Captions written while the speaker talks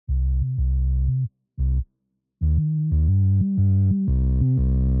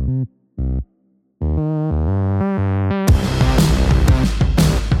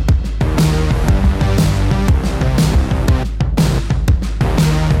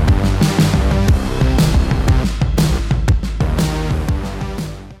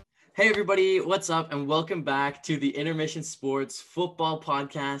everybody, what's up? And welcome back to the Intermission Sports Football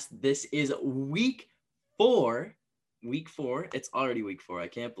Podcast. This is week four. It's already week four. I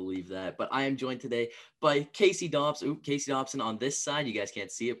can't believe that. But I am joined today by Casey Dobson on this side. You guys can't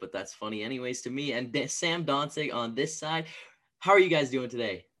see it, but that's funny anyways to me. And Sam Donsig on this side. How are you guys doing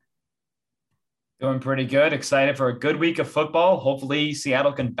today? Doing pretty good. Excited for a good week of football. Hopefully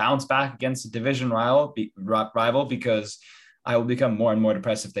Seattle can bounce back against a division rival because I will become more and more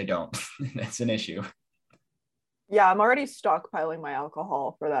depressed if they don't. That's an issue. Yeah, I'm already stockpiling my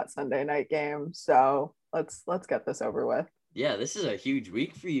alcohol for that Sunday night game. So let's get this over with. Yeah, this is a huge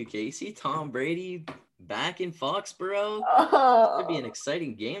week for you, Casey. Tom Brady back in Foxborough. It's going to be an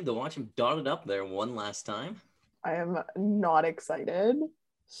exciting game to watch him dotted up there one last time. I am not excited.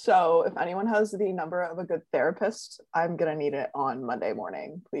 So if anyone has the number of a good therapist, I'm going to need it on Monday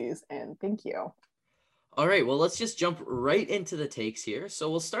morning, please. And thank you. All right, well, let's just jump right into the takes here.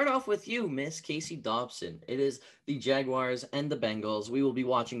 So we'll start off with you, Miss Casey Dobson. It is the Jaguars and the Bengals. We will be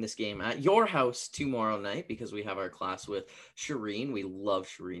watching this game at your house tomorrow night because we have our class with Shireen. We love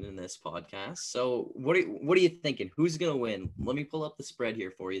Shireen in this podcast. So what are you thinking? Who's going to win? Let me pull up the spread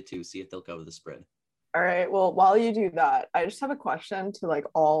here for you, too, see if they'll cover the spread. All right. Well, while you do that, I just have a question to like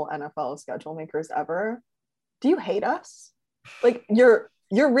all NFL schedule makers ever. Do you hate us? Like you're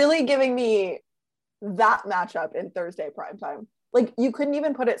really giving me that matchup in Thursday primetime. Like you couldn't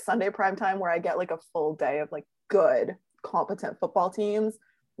even put it Sunday primetime where I get like a full day of like good, competent football teams.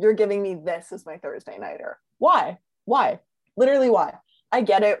 You're giving me this as my Thursday nighter. Why? Literally why? I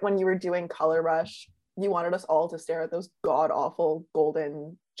get it when you were doing Color Rush. You wanted us all to stare at those god-awful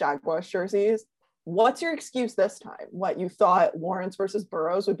golden Jaguars jerseys. What's your excuse this time? What, you thought Lawrence versus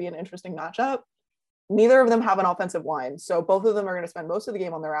Burrows would be an interesting matchup? Neither of them have an offensive line, so both of them are going to spend most of the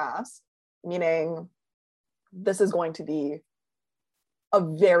game on their ass, meaning this is going to be a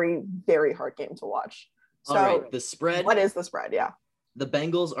very, very hard game to watch. So, all right, the spread. What is the spread? Yeah. The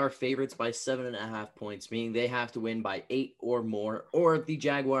Bengals are favorites by 7.5 points, meaning they have to win by 8 or more, or the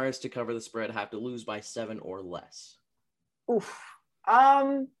Jaguars to cover the spread have to lose by 7 or less. Oof.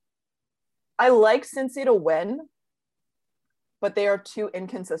 I like Cincy to win, but they are too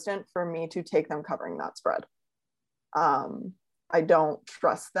inconsistent for me to take them covering that spread. I don't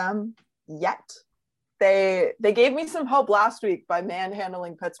trust them yet. They gave me some hope last week by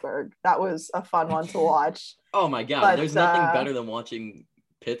manhandling Pittsburgh. That was a fun one to watch. Oh my God, but there's nothing better than watching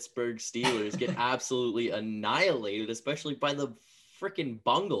Pittsburgh Steelers get absolutely annihilated, especially by the freaking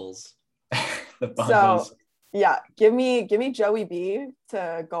Bungles. The Bungles. So, yeah, give me Joey B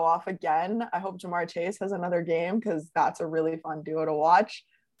to go off again. I hope Jamar Chase has another game because that's a really fun duo to watch.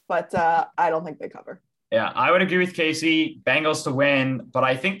 But I don't think they cover. Yeah, I would agree with Casey. Bengals to win, but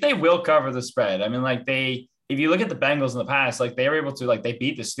I think they will cover the spread. I mean, if you look at the Bengals in the past, like they were able to, like they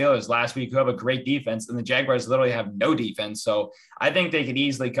beat the Steelers last week, who have a great defense, and the Jaguars literally have no defense. So I think they could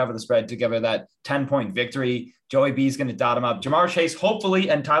easily cover the spread to give that 10-point victory. Joey B is going to dot him up. Jamar Chase, hopefully,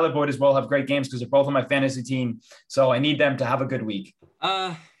 and Tyler Boyd as well have great games because they're both on my fantasy team. So I need them to have a good week.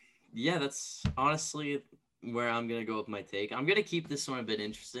 Yeah, that's honestly where I'm going to go with my take. I'm going to keep this one a bit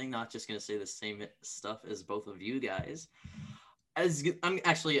interesting, not just going to say the same stuff as both of you guys. I'm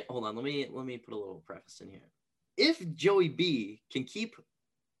actually, hold on, let me put a little preface in here. If Joey B can keep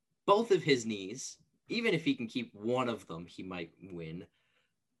both of his knees, even if he can keep one of them, he might win.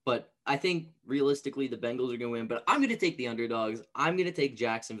 But I think realistically the Bengals are going to win. But I'm going to take the underdogs. I'm going to take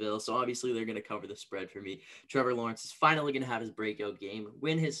Jacksonville. So obviously they're going to cover the spread for me. Trevor Lawrence is finally going to have his breakout game,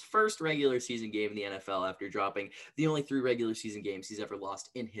 win his first regular season game in the NFL after dropping the only 3 regular season games he's ever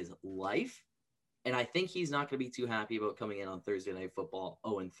lost in his life. And I think he's not going to be too happy about coming in on Thursday Night Football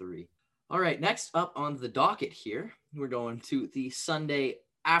 0-3. All right, next up on the docket here, we're going to the Sunday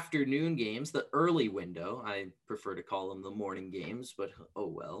afternoon games, the early window. I prefer to call them the morning games, but oh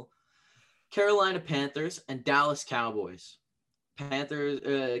well. Carolina Panthers and Dallas Cowboys.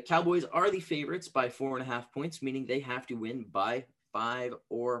 Cowboys are the favorites by 4.5 points, meaning they have to win by 5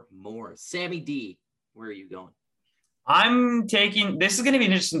 or more. Sammy D, where are you going? This is going to be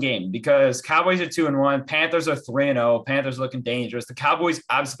an interesting game because Cowboys are 2-1, Panthers are 3-0. Panthers looking dangerous. The Cowboys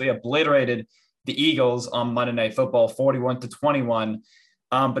absolutely obliterated the Eagles on Monday Night Football, 41-21.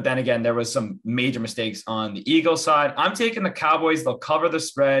 But then again, there was some major mistakes on the Eagles side. I'm taking the Cowboys. They'll cover the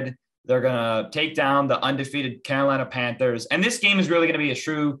spread. They're going to take down the undefeated Carolina Panthers. And this game is really going to be a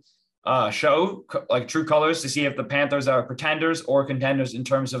true show, like true colors, to see if the Panthers are pretenders or contenders in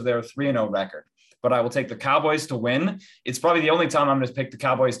terms of their 3-0 record. But I will take the Cowboys to win. It's probably the only time I'm going to pick the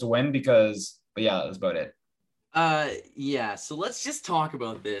Cowboys to win but yeah, that's about it. Yeah, so let's just talk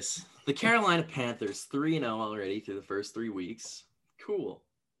about this. The Carolina Panthers, 3-0 already through the first 3 weeks. Cool.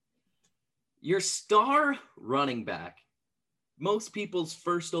 Your star running back, most people's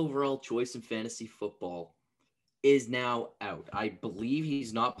first overall choice in fantasy football, is now out. I believe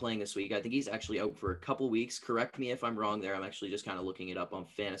he's not playing this week. I think he's actually out for a couple weeks. Correct me if I'm wrong there. I'm actually just kind of looking it up on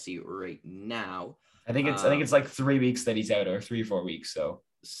fantasy right now. I think it's like 3 weeks that he's out, or 3 or 4 weeks. So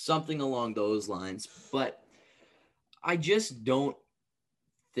something along those lines. But I just don't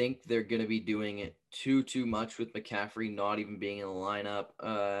think they're going to be doing it too much with McCaffrey not even being in the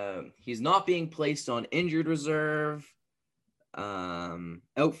lineup. He's not being placed on injured reserve.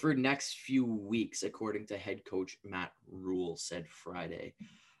 Out for next few weeks, according to head coach Matt Rule said Friday.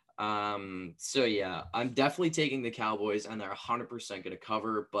 So yeah, I'm definitely taking the Cowboys, and they're 100% going to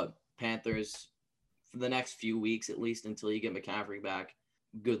cover. But Panthers, for the next few weeks at least, until you get McCaffrey back,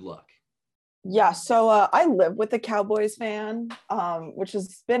 good luck. Yeah, so I live with a Cowboys fan, which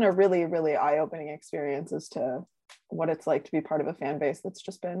has been a really, really eye-opening experience as to what it's like to be part of a fan base that's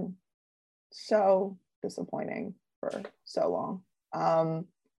just been so disappointing for so long.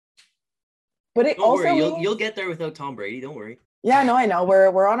 But it don't also worry, you'll get there without Tom Brady. Don't worry. Yeah, no, I know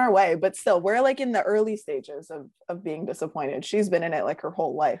we're on our way, but still, we're like in the early stages of being disappointed. She's been in it like her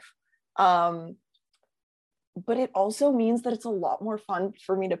whole life. But it also means that it's a lot more fun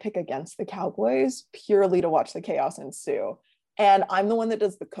for me to pick against the Cowboys purely to watch the chaos ensue. And I'm the one that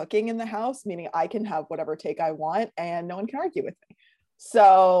does the cooking in the house, meaning I can have whatever take I want and no one can argue with me.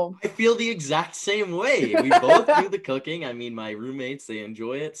 So I feel the exact same way. We both do the cooking. I mean, my roommates, they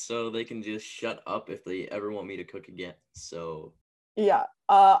enjoy it, so they can just shut up if they ever want me to cook again. So yeah,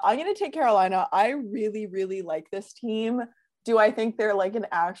 I'm going to take Carolina. I really, really like this team. Do I think they're like an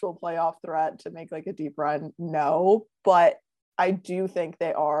actual playoff threat to make like a deep run? No, but I do think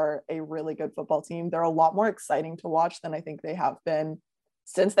they are a really good football team. They're a lot more exciting to watch than I think they have been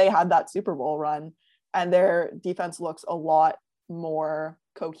since they had that Super Bowl run. And their defense looks a lot more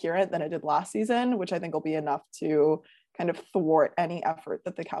coherent than it did last season, which I think will be enough to kind of thwart any effort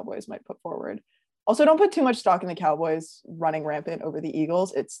that the Cowboys might put forward. Also, don't put too much stock in the Cowboys running rampant over the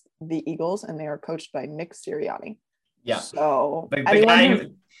Eagles. It's the Eagles, and they are coached by Nick Sirianni. yeah. So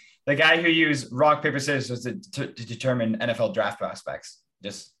the guy who used rock, paper, scissors to determine NFL draft prospects.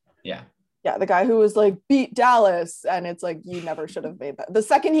 Just, yeah. Yeah, the guy who was like, beat Dallas. And it's like, you never should have made that. The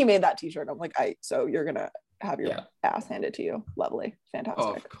second he made that t-shirt, I'm like, so you're going to have your ass handed to you. Lovely. Fantastic.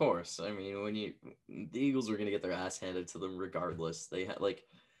 Oh, of course. I mean, the Eagles were going to get their ass handed to them regardless. They had like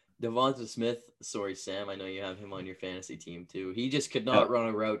Devonta Smith. Sorry, Sam. I know you have him on your fantasy team too. He just could not run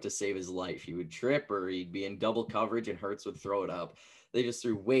a route to save his life. He would trip or he'd be in double coverage and Hurts would throw it up. They just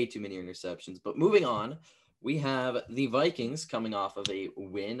threw way too many interceptions. But moving on, we have the Vikings coming off of a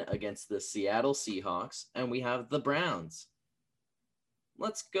win against the Seattle Seahawks, and we have the Browns.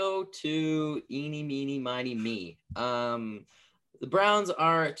 Let's go to eeny, meeny, miny, me. The Browns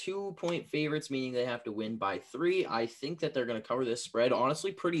are 2-point favorites, meaning they have to win by 3. I think that they're going to cover this spread,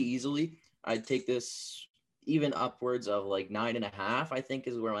 honestly, pretty easily. I'd take this even upwards of like 9.5, I think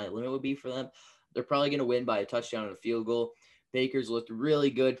is where my limit would be for them. They're probably going to win by a touchdown and a field goal. Baker's looked really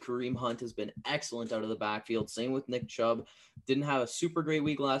good. Kareem Hunt has been excellent out of the backfield. Same with Nick Chubb. Didn't have a super great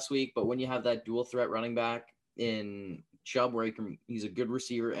week last week, but when you have that dual threat running back in Chubb, where he's a good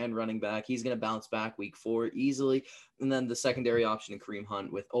receiver and running back, he's going to bounce back week 4 easily. And then the secondary option in Kareem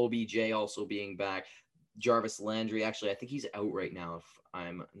Hunt with OBJ also being back. Jarvis Landry, actually, I think he's out right now, if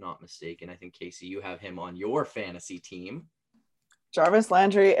I'm not mistaken. I think, Casey, you have him on your fantasy team. Jarvis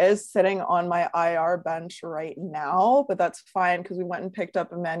Landry is sitting on my IR bench right now, but that's fine because we went and picked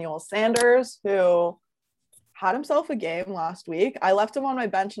up Emmanuel Sanders, who had himself a game last week. I left him on my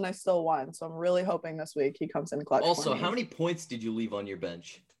bench and I still won. So I'm really hoping this week he comes in clutch. Also, how many points did you leave on your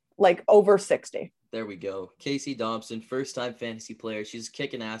bench? Like over 60. There we go. Casey Dobson, first-time fantasy player. She's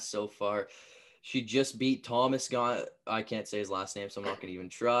kicking ass so far. She just beat Thomas Gott. I can't say his last name, so I'm not going to even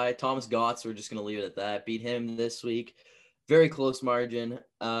try. Thomas Gotts, we're just going to leave it at that. Beat him this week. Very close margin.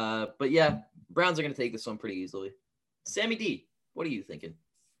 But yeah, Browns are going to take this one pretty easily. Sammy D, what are you thinking?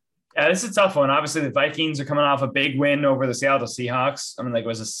 Yeah, this is a tough one. Obviously, the Vikings are coming off a big win over the Seattle Seahawks. I mean, like, it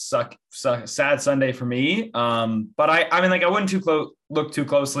was a sad Sunday for me. But I mean, like, I wouldn't look too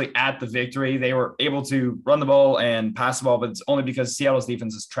closely at the victory. They were able to run the ball and pass the ball, but it's only because Seattle's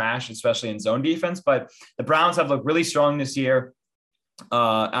defense is trash, especially in zone defense. But the Browns have looked really strong this year.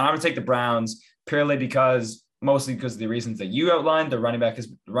 And I would take the Browns purely mostly because of the reasons that you outlined. The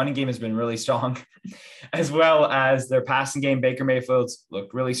running game has been really strong, as well as their passing game. Baker Mayfield's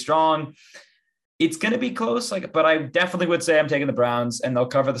looked really strong. It's going to be close, but I definitely would say I'm taking the Browns, and they'll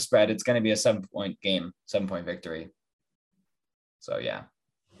cover the spread. It's going to be a 7-point game, 7-point victory. So, yeah.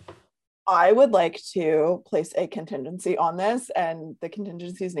 I would like to place a contingency on this, and the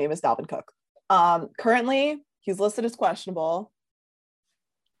contingency's name is Dalvin Cook. Currently, he's listed as questionable.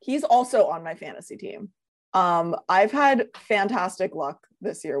 He's also on my fantasy team. I've had fantastic luck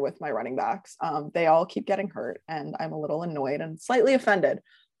this year with my running backs. They all keep getting hurt, and I'm a little annoyed and slightly offended.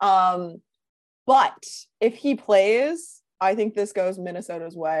 But if he plays, I think this goes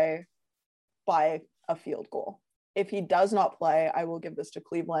Minnesota's way by a field goal. If he does not play, I will give this to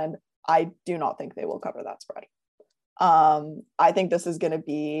Cleveland. I do not think they will cover that spread. I think this is going to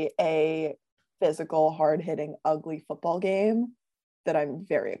be a physical, hard-hitting, ugly football game that I'm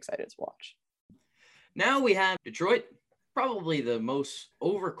very excited to watch. Now we have Detroit, probably the most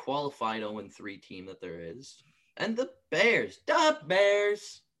overqualified 0-3 team that there is. And the Bears. The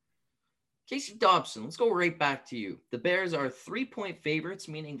Bears. Casey Dobson, let's go right back to you. The Bears are 3-point favorites,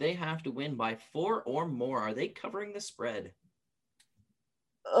 meaning they have to win by 4 or more. Are they covering the spread?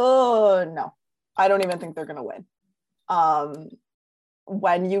 Oh, no. I don't even think they're going to win.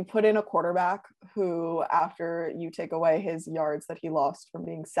 When you put in a quarterback who, after you take away his yards that he lost from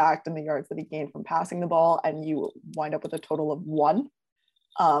being sacked and the yards that he gained from passing the ball, and you wind up with a total of 1,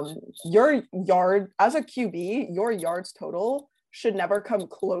 your yard, as a QB, your yards total should never come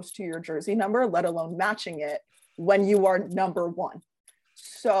close to your jersey number, let alone matching it when you are number 1.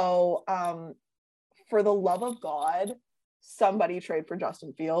 So for the love of God, somebody trade for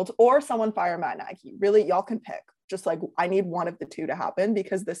Justin Fields or someone fire Matt Nagy. Really, y'all can pick. Just like, I need one of the two to happen,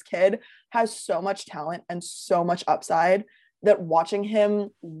 because this kid has so much talent and so much upside that watching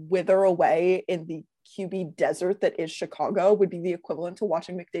him wither away in the QB desert that is Chicago would be the equivalent to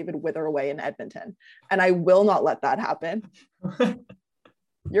watching McDavid wither away in Edmonton. And I will not let that happen.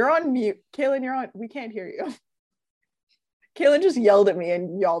 You're on mute. Kaylin, you're on. We can't hear you. Kaylin just yelled at me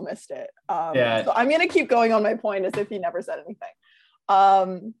and y'all missed it. So I'm going to keep going on my point as if he never said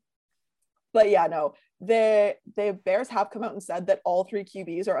anything. But yeah, no, the Bears have come out and said that all 3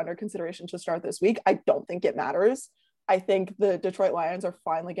 QBs are under consideration to start this week. I don't think it matters. I think the Detroit Lions are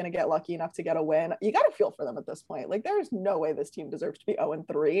finally going to get lucky enough to get a win. You got to feel for them at this point. Like, there's no way this team deserves to be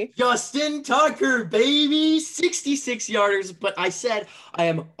 0-3. Justin Tucker, baby, 66 yarders. But I said I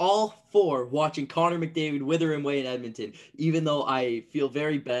am all for watching Connor McDavid wither away in Edmonton, even though I feel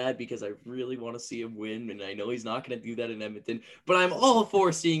very bad because I really want to see him win, and I know he's not going to do that in Edmonton. But I'm all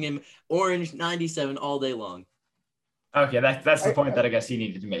for seeing him orange 97 all day long. Okay, that's the point that I guess he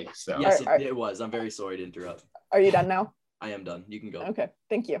needed to make. So yes, it was. I'm very sorry to interrupt. Are you done now? I am done. You can go. Okay,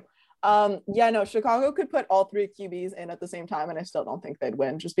 thank you. Yeah, no, Chicago could put all 3 QBs in at the same time, and I still don't think they'd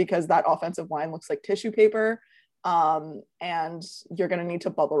win, just because that offensive line looks like tissue paper. And you're going to need to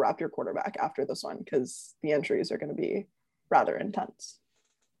bubble wrap your quarterback after this one, because the injuries are going to be rather intense.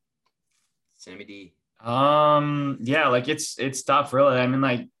 Sammy D. Yeah, like it's tough, really. I mean,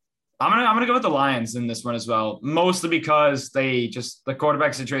 like, I'm gonna go with the Lions in this one as well, mostly because the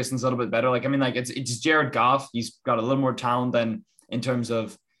quarterback situation is a little bit better. Like, I mean, like it's Jared Goff. He's got a little more talent than in terms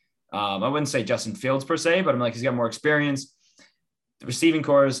of I wouldn't say Justin Fields per se, but I'm like, he's got more experience. The receiving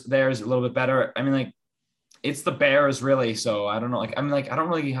core there is a little bit better. I mean, like, it's the Bears really. So I don't know. Like, I mean, like, I don't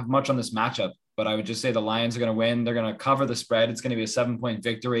really have much on this matchup, but I would just say the Lions are going to win. They're going to cover the spread. It's going to be a 7-point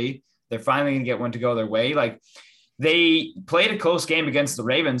victory. They're finally going to get one to go their way. Like, they played a close game against the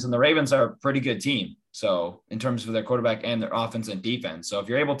Ravens, and the Ravens are a pretty good team. So in terms of their quarterback and their offense and defense. So if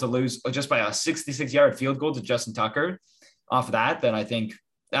you're able to lose just by a 66-yard field goal to Justin Tucker off of that, then I think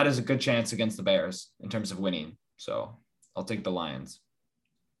that is a good chance against the Bears in terms of winning. So I'll take the Lions.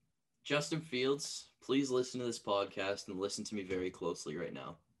 Justin Fields, please listen to this podcast and listen to me very closely right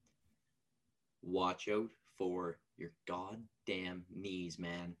now. Watch out for your goddamn knees,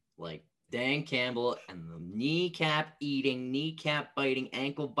 man. Like, Dan Campbell and the kneecap-eating, kneecap-biting,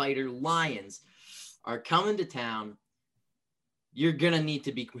 ankle-biter Lions are coming to town. You're going to need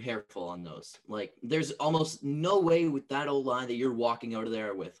to be careful on those. Like, there's almost no way with that O-line that you're walking out of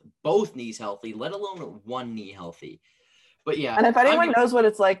there with both knees healthy, let alone one knee healthy. But, yeah. And if anyone knows what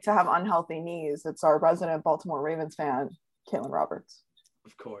it's like to have unhealthy knees, it's our resident Baltimore Ravens fan, Kalen Roberts.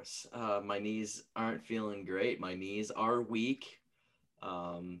 Of course. My knees aren't feeling great. My knees are weak.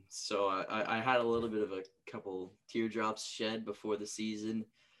 So I had a little bit of a couple teardrops shed before the season.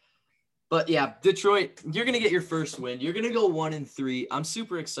 But yeah, Detroit, you're going to get your first win. You're going to go 1-3. I'm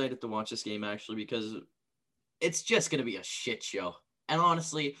super excited to watch this game, actually, because it's just going to be a shit show. And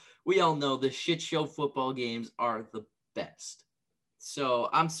honestly, we all know the shit show football games are the best. So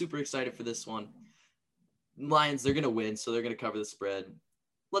I'm super excited for this one. Lions, they're going to win, so they're going to cover the spread.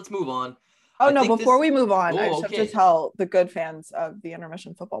 Let's move on. Oh, no, before we move on, I just okay. have to tell the good fans of the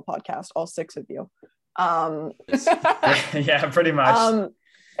Intermission Football Podcast, all 6 of you. Yeah, pretty much.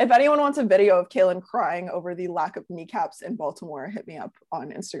 If anyone wants a video of Kalen crying over the lack of kneecaps in Baltimore, hit me up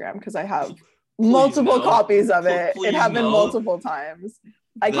on Instagram, because I have multiple no. copies of it. Please It happened no. multiple times.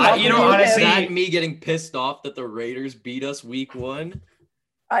 I That, cannot believe honestly- that me getting pissed off that the Raiders beat us week 1.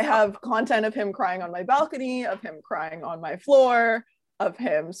 I have content of him crying on my balcony, of him crying on my floor, of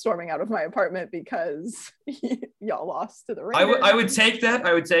him storming out of my apartment because y'all lost to the Raiders. I would take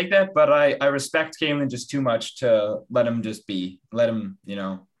that. But I respect Kalen just too much to let him just be. Let him,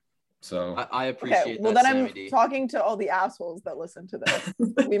 So I appreciate Okay, well that, then Sammy I'm D. talking to all the assholes that listen to this.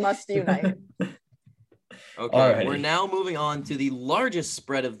 We must unite. Okay, Alrighty. we're now moving on to the largest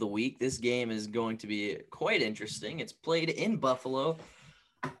spread of the week. This game is going to be quite interesting. It's played in Buffalo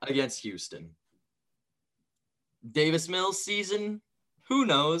against Houston. Davis Mills season, who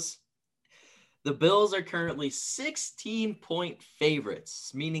knows? The Bills are currently 16-point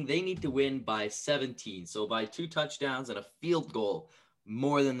favorites, meaning they need to win by 17. So by 2 touchdowns and a field goal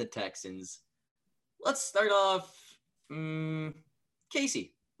more than the Texans. Let's start off,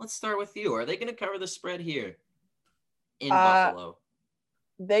 Casey. Let's start with you. Are they going to cover the spread here in Buffalo?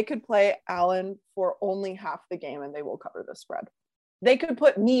 They could play Allen for only half the game and they will cover the spread. They could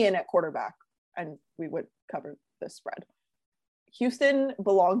put me in at quarterback and we would cover this spread. Houston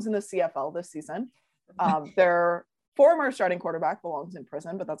belongs in the CFL this season. Their former starting quarterback belongs in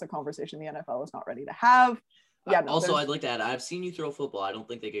prison, but that's a conversation the NFL is not ready to have. Yeah. No, Also, I'd like to add, I've seen you throw football. I don't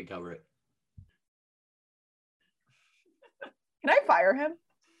think they could cover it. Can I fire him?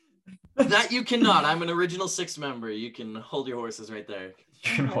 That you cannot. I'm an original 6 member. You can hold your horses right there.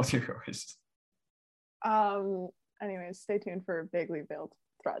 you can hold your horse. Anyways, stay tuned for vaguely veiled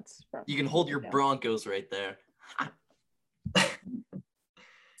threats. You can hold your Broncos right there.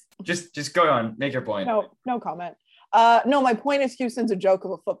 Just go on. Make your point. No comment. No, my point is Houston's a joke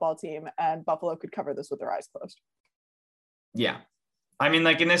of a football team and Buffalo could cover this with their eyes closed. Yeah. I mean,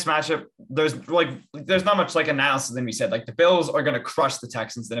 like in this matchup, there's not much like analysis than we said. Like the Bills are going to crush the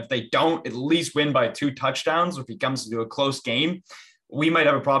Texans. And if they don't at least win by 2 touchdowns, if it comes to a close game, we might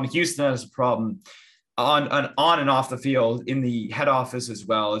have a problem. Houston has a problem on and off the field in the head office as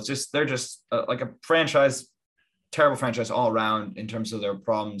well. It's just, they're just like a franchise, terrible franchise all around in terms of their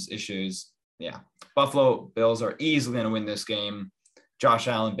problems, issues. Yeah. Buffalo Bills are easily going to win this game. Josh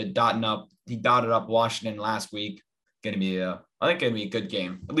Allen been dotting up. He dotted up Washington last week. I think going to be a good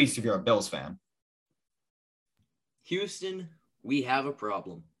game, at least if you're a Bills fan. Houston, we have a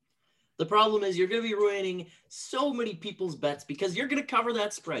problem. The problem is you're going to be ruining so many people's bets because you're going to cover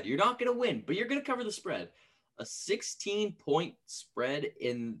that spread. You're not going to win, but you're going to cover the spread. A 16-point spread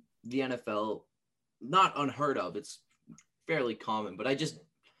in the NFL, not unheard of. It's fairly common, but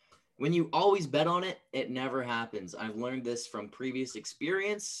when you always bet on it, it never happens. I've learned this from previous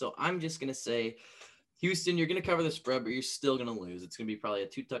experience, so I'm just going to say, Houston, you're going to cover the spread, but you're still going to lose. It's going to be probably a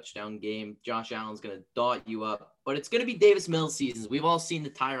 2-touchdown game. Josh Allen's going to dot you up, but it's going to be Davis Mills seasons. We've all seen the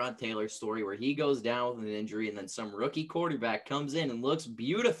Tyrod Taylor story where he goes down with an injury and then some rookie quarterback comes in and looks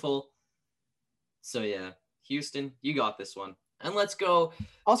beautiful. So yeah, Houston, you got this one. And let's go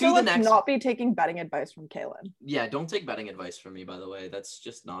also, to the let's next. not be taking betting advice from Kalen. Yeah, don't take betting advice from me, by the way. That's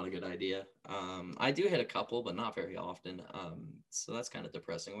just not a good idea. I do hit a couple, but not very often. So that's kind of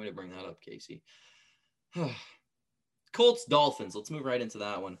depressing. Way to bring that up, Casey. Colts, Dolphins. Let's move right into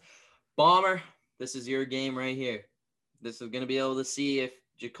that one. Bomber, this is your game right here. This is going to be able to see if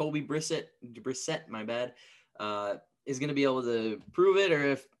Jacoby Brissett, my bad, is going to be able to prove it, or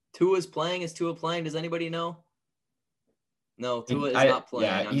if Tua's playing. Is Tua playing? Does anybody know? No, Tua is not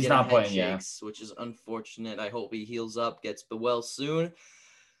playing. Yeah, he's not playing, shakes, which is unfortunate. I hope he heals up, gets well soon.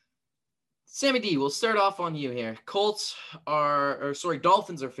 Sammy D, we'll start off on you here. Dolphins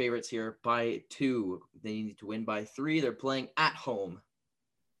are favorites here by 2. They need to win by 3. They're playing at home.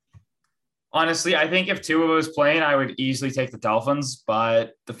 Honestly, I think if Tua was playing, I would easily take the Dolphins.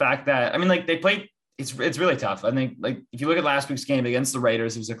 But the fact that, they played, it's really tough. I think, if you look at last week's game against the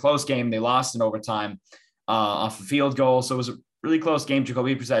Raiders, it was a close game. They lost in overtime off a field goal. So it was a really close game.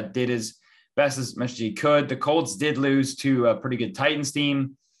 Jacoby Brissett did his best as much as he could. The Colts did lose to a pretty good Titans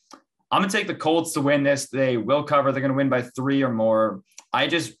team. I'm going to take the Colts to win this. They will cover. They're going to win by 3 or more. I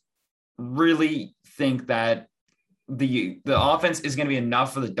just really think that the offense is going to be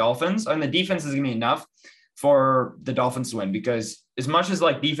enough for the Dolphins, and the defense is going to be enough for the Dolphins to win, because as much as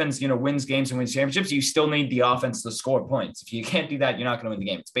defense, wins games and wins championships, you still need the offense to score points. If you can't do that, you're not going to win the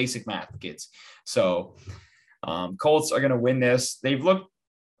game. It's basic math, kids. So Colts are going to win this. They've looked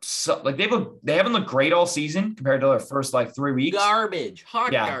they haven't looked great all season compared to their first 3 weeks. Garbage.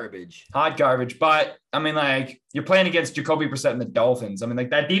 Hot garbage. But you're playing against Jacoby Brissett and the Dolphins.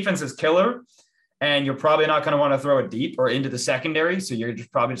 That defense is killer, and you're probably not going to want to throw it deep or into the secondary. So you're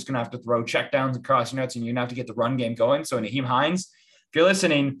probably just going to have to throw checkdowns across your nuts, and you're going to have to get the run game going. So Naheem Hines, if you're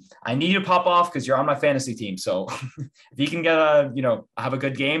listening, I need you to pop off because you're on my fantasy team. So if you can get have a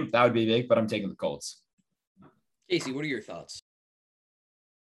good game, that would be big, but I'm taking the Colts. Casey, what are your thoughts?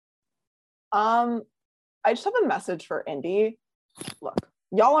 I just have a message for Indy. Look,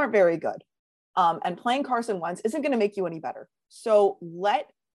 y'all aren't very good. And playing Carson Wentz isn't going to make you any better. So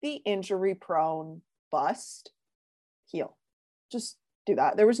let the injury prone bust heal. Just do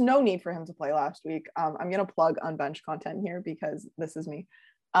that. There was no need for him to play last week. I'm going to plug unbenched content here because this is me.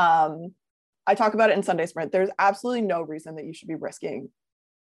 I talk about it in Sunday Sprint. There's absolutely no reason that you should be risking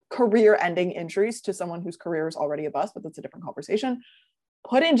career-ending injuries to someone whose career is already a bust, but that's a different conversation.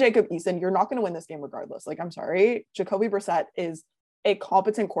 Put in Jacob Eason. You're not going to win this game regardless. Like, I'm sorry. Jacoby Brissett is a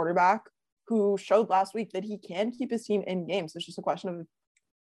competent quarterback who showed last week that he can keep his team in games. It's just a question of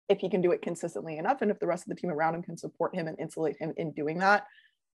if he can do it consistently enough and if the rest of the team around him can support him and insulate him in doing that.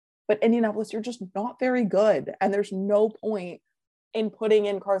 But Indianapolis, you're just not very good. And there's no point in putting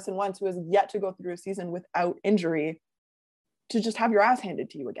in Carson Wentz, who has yet to go through a season without injury, to just have your ass handed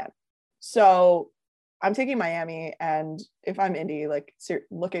to you again. So I'm taking Miami. And if I'm Indy, like,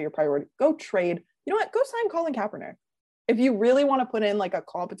 look at your priority. Go trade. You know what? Go sign Colin Kaepernick. If you really want to put in like a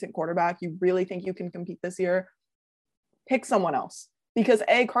competent quarterback, you really think you can compete this year, pick someone else. Because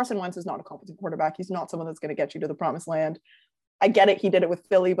Carson Wentz is not a competent quarterback. He's not someone that's going to get you to the promised land. I get it. He did it with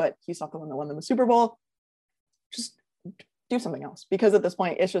Philly, but he's not the one that won them the Super Bowl. Just do something else. Because at this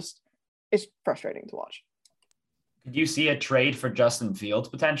point, it's frustrating to watch. Could you see a trade for Justin Fields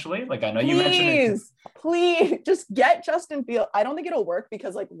potentially? Like, I know you mentioned it. Please just get Justin Fields. I don't think it'll work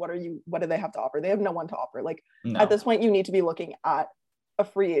because, like, what do they have to offer? They have no one to offer. Like, At this point, you need to be looking at a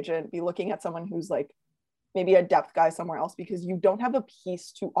free agent, be looking at someone who's like maybe a depth guy somewhere else, because you don't have a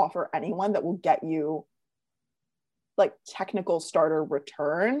piece to offer anyone that will get you like technical starter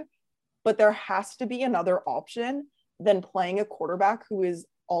return. But there has to be another option than playing a quarterback who is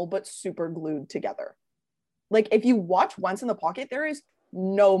all but super glued together. Like, if you watch Wentz in the pocket, there is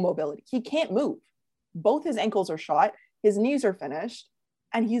no mobility. He can't move. Both his ankles are shot. His knees are finished.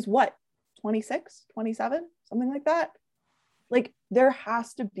 And he's what, 26, 27, something like that? Like, there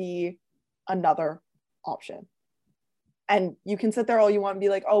has to be another option. And you can sit there all you want and be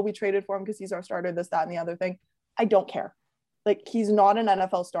like, oh, we traded for him because he's our starter, this, that, and the other thing. I don't care. Like, he's not an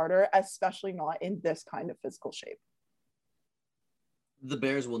NFL starter, especially not in this kind of physical shape. The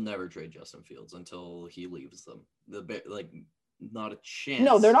Bears will never trade Justin Fields until he leaves them. Not a chance.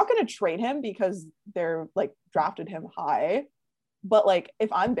 No, they're not going to trade him because they're like drafted him high. But like,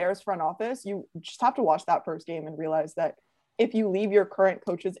 if I'm Bears front office, you just have to watch that first game and realize that if you leave your current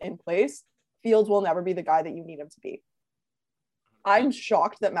coaches in place, Fields will never be the guy that you need him to be. I'm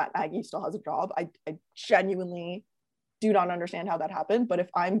shocked that Matt Nagy still has a job. I genuinely do not understand how that happened. But if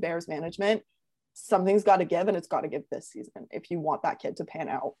I'm Bears management, something's got to give, and it's got to give this season if you want that kid to pan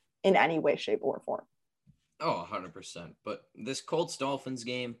out in any way, shape, or form. Oh, 100%. But this Colts-Dolphins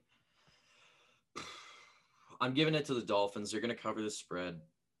game, I'm giving it to the Dolphins. They're going to cover the spread.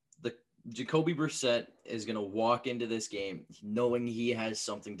 The Jacoby Brissett is going to walk into this game knowing he has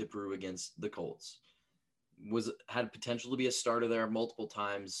something to prove against the Colts. Had potential to be a starter there multiple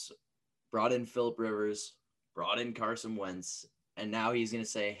times. Brought in Phillip Rivers, brought in Carson Wentz, and now he's going to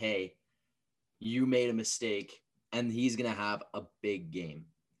say, hey, you made a mistake, and he's going to have a big game.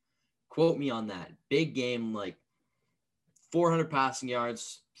 Quote me on that. Big game, like 400 passing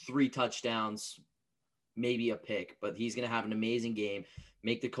yards, 3 touchdowns, maybe a pick, but he's going to have an amazing game,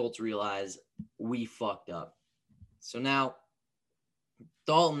 make the Colts realize we fucked up. So now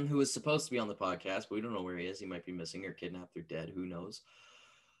Dalton, who is supposed to be on the podcast, but we don't know where he is. He might be missing or kidnapped or dead. Who knows?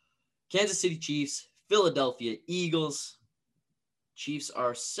 Kansas City Chiefs, Philadelphia Eagles. Chiefs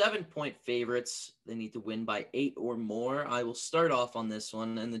are 7-point favorites. They need to win by 8 or more. I will start off on this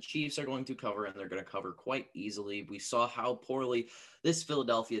one, and the Chiefs are going to cover, and they're going to cover quite easily. We saw how poorly this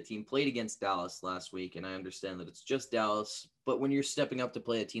Philadelphia team played against Dallas last week, and I understand that it's just Dallas, but when you're stepping up to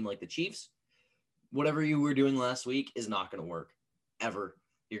play a team like the Chiefs, whatever you were doing last week is not going to work, ever.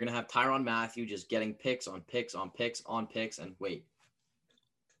 You're going to have Tyrann Mathieu just getting picks on picks on picks on picks, and wait,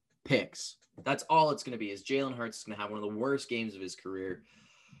 picks. That's all it's going to be, is Jalen Hurts is going to have one of the worst games of his career.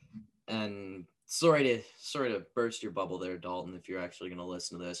 And sorry to burst your bubble there, Dalton, if you're actually going to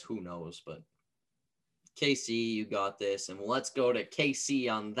listen to this. Who knows? But KC, you got this. And let's go to KC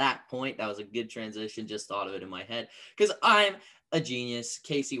on that point. That was a good transition. Just thought of it in my head because I'm a genius.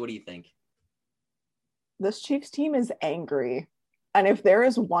 KC, what do you think? This Chiefs team is angry. And if there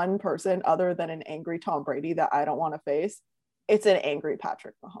is one person other than an angry Tom Brady that I don't want to face, it's an angry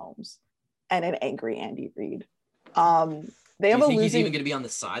Patrick Mahomes and an angry Andy Reid. They have do you think he's even going to be on the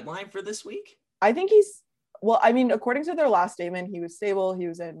sideline for this week? I think he's Well, I mean, according to their last statement, he was stable. He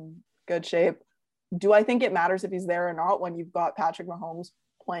was in good shape. Do I think it matters if he's there or not when you've got Patrick Mahomes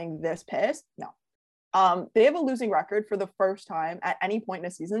playing this pissed? No. They have a losing record for the first time at any point in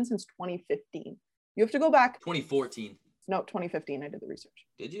a season since 2015. You have to go back. 2014. No, 2015. I did the research.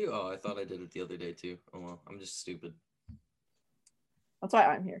 Did you? Oh, I thought I did it the other day too. Oh well, I'm just stupid. That's why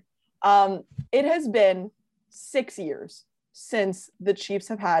I'm here. It has been 6 years since the Chiefs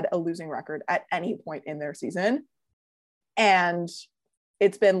have had a losing record at any point in their season. And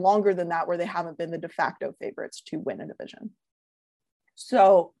it's been longer than that where they haven't been the de facto favorites to win a division.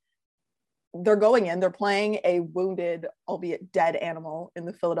 So they're going in, they're playing a wounded, albeit dead animal in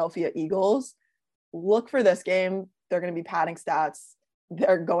the Philadelphia Eagles. Look for this game. They're going to be padding stats.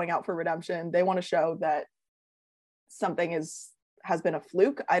 They're going out for redemption. They want to show that something has been a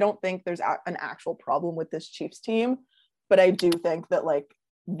fluke. I don't think there's an actual problem with this Chiefs team, but I do think that like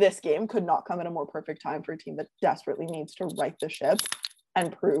this game could not come at a more perfect time for a team that desperately needs to right the ship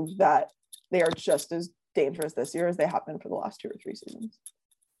and prove that they are just as dangerous this year as they have been for the last 2 or 3 seasons.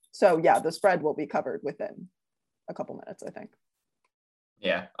 So yeah, the spread will be covered within a couple minutes, I think.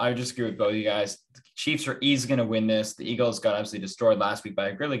 Yeah, I just agree with both of you guys. The Chiefs are easily going to win this. The Eagles got absolutely destroyed last week by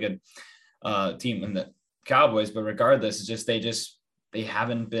a really good team in the Cowboys, but regardless, it's just they've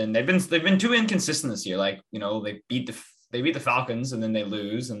been too inconsistent this year. Like, you know, they beat the Falcons and then they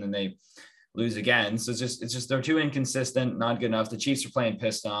lose and then they lose again. So it's just they're too inconsistent, not good enough. The Chiefs are playing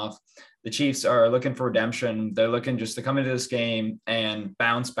pissed off. The Chiefs are looking for redemption. They're looking just to come into this game and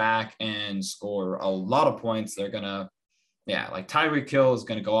bounce back and score a lot of points. They're gonna, like Tyreek Hill is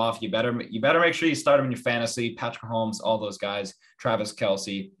gonna go off. You better make sure you start him in your fantasy. Patrick Mahomes, all those guys, Travis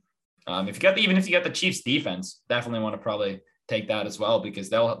Kelce. If you got the Chiefs defense, definitely want to probably take that as well, because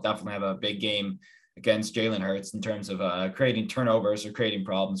they'll definitely have a big game against Jalen Hurts in terms of creating turnovers or creating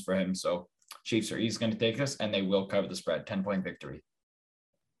problems for him. So Chiefs are easy going to take this, and they will cover the spread. 10-point victory.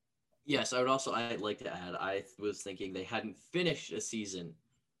 Yes, I'd like to add, I was thinking they hadn't finished a season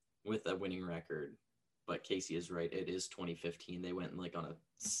with a winning record, but Casey is right. It is 2015. They went like on a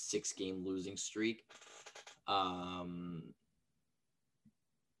 6-game losing streak.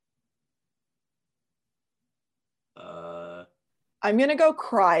 I'm gonna go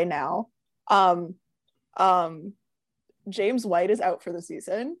cry now. James White is out for the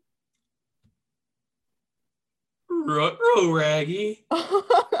season. Raggy.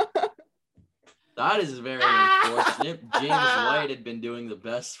 That is very unfortunate. James White had been doing the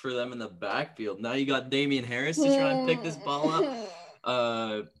best for them in the backfield. Now you got Damian Harris to try and pick this ball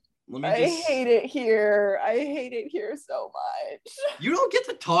up. I hate it here. I hate it here so much. You don't get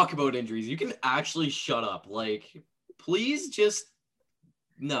to talk about injuries. You can actually shut up. Like, please just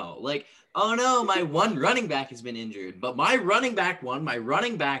no. Like, oh no, my one running back has been injured, but my running back 1, my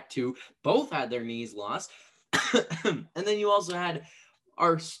running back 2, both had their knees lost. And then you also had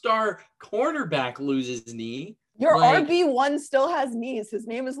our star cornerback lose his knee. Your RB1 still has knees. His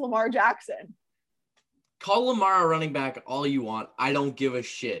name is Lamar Jackson. Call Lamar a running back all you want. I don't give a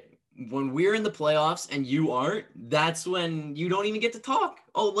shit. When we're in the playoffs and you aren't, that's when you don't even get to talk.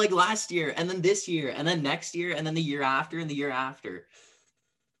 Oh, like last year, and then this year, and then next year, and then the year after, and the year after.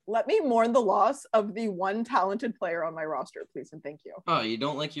 Let me mourn the loss of the one talented player on my roster, please, and thank you. Oh, you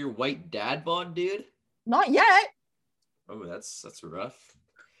don't like your white dad bod, dude? Not yet. Oh, that's rough.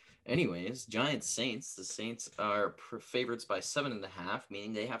 Anyways, Giants Saints. The Saints are favorites by 7.5,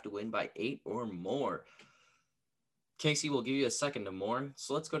 meaning they have to win by 8 or more. Casey will give you a second to more,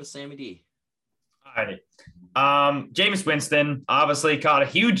 so let's go to Sammy D. All right. Jameis Winston obviously caught a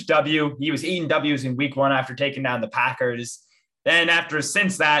huge W. He was eating W's in week 1 after taking down the Packers. Then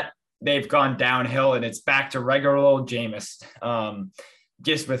since that, they've gone downhill, and it's back to regular old Jameis.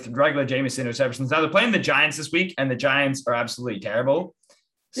 Just with regular Jameis interceptions. Now they're playing the Giants this week, and the Giants are absolutely terrible.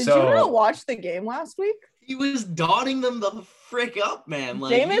 Did you not watch the game last week? He was dotting them the frick up, man.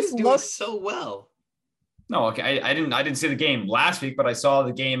 Like, Jameis looked so well. No, okay, I didn't see the game last week, but I saw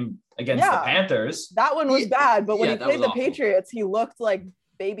the game against the Panthers. That one was bad, but when he played the awful. Patriots, he looked like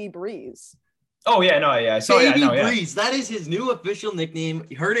Baby Breeze. Oh yeah, no, yeah. So Baby Breeze, that is his new official nickname.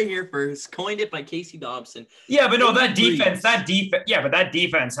 You heard it here first. Coined it by Casey Dobson. Yeah, but no, that defense. Yeah, but that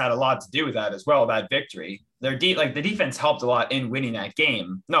defense had a lot to do with that as well. That victory, the defense helped a lot in winning that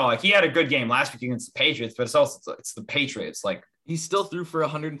game. No, like he had a good game last week against the Patriots, but it's the Patriots. Like he still threw for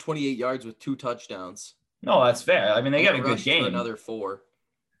 128 yards with 2 touchdowns. No, that's fair. I mean, they got a good game. Another 4.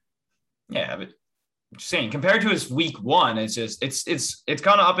 Yeah, but I'm just saying, compared to his week 1, it's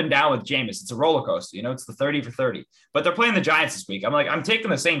kind of up and down with Jameis. It's a roller coaster, you know. It's the 30 for 30. But they're playing the Giants this week. I'm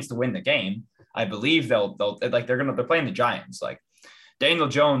taking the Saints to win the game. I believe they're playing the Giants. Like, Daniel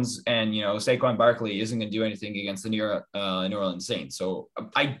Jones and, Saquon Barkley isn't going to do anything against the New Orleans Saints. So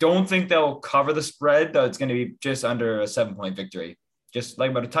I don't think they'll cover the spread, though it's going to be just under a 7-point victory, just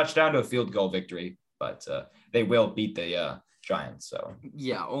like about a touchdown to a field goal victory. But they will beat the Giants. So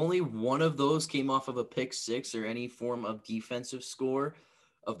yeah, only one of those came off of a pick six or any form of defensive score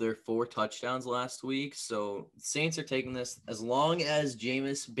of their 4 touchdowns last week. So Saints are taking this as long as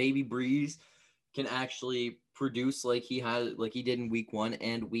Jameis Baby Breeze can actually produce like he did in week 1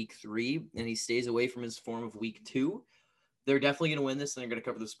 and week 3, and he stays away from his form of week 2. They're definitely going to win this, and they're going to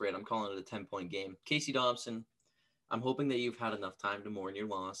cover the spread. I'm calling it a 10-point game. Casey Dobson, I'm hoping that you've had enough time to mourn your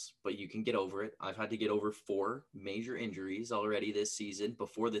loss, but you can get over it. I've had to get over 4 major injuries already this season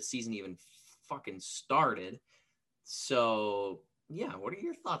before the season even fucking started. So, yeah, what are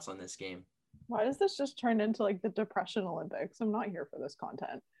your thoughts on this game? Why does this just turn into like the Depression Olympics? I'm not here for this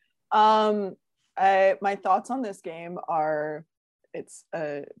content. My thoughts on this game are it's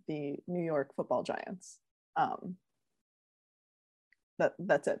the New York Football Giants.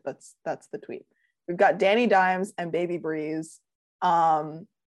 That's it. That's the tweet. We've got Danny Dimes and Baby Breeze. I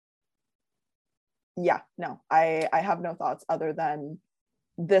have no thoughts other than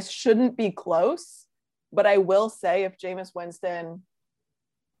this shouldn't be close, but I will say if Jameis Winston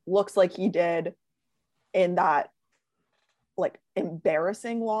looks like he did in that like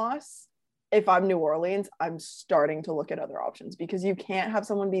embarrassing loss, if I'm New Orleans, I'm starting to look at other options because you can't have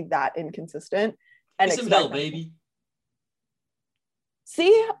someone be that inconsistent and expect baby.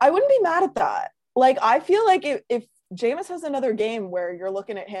 See, I wouldn't be mad at that. Like, I feel like if Jameis has another game where you're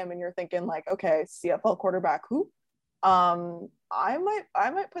looking at him and you're thinking like, okay, CFL quarterback, who? I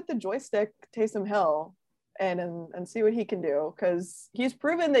might put the joystick Taysom Hill and see what he can do because he's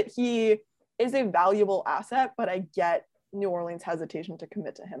proven that he is a valuable asset, but I get New Orleans' hesitation to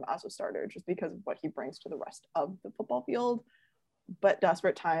commit to him as a starter just because of what he brings to the rest of the football field. But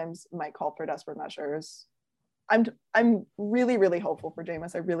desperate times might call for desperate measures. I'm really, really hopeful for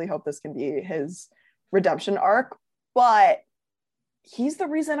Jameis. I really hope this can be his redemption arc, but he's the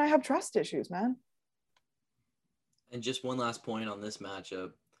reason I have trust issues, man. And just one last point on this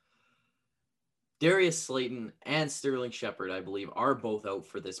matchup. Darius Slayton and Sterling Shepard, I believe, are both out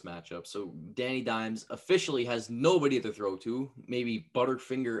for this matchup. So Danny Dimes officially has nobody to throw to. Maybe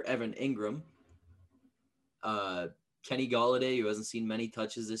Butterfinger Evan Ingram. Kenny Golladay, who hasn't seen many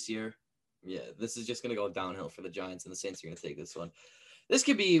touches this year. Yeah, this is just going to go downhill for the Giants, and the Saints are going to take this one. This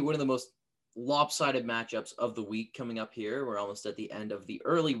could be one of the most lopsided matchups of the week coming up here. We're almost at the end of the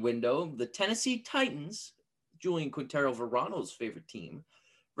early window. The Tennessee Titans, Julian Quintero Verano's favorite team,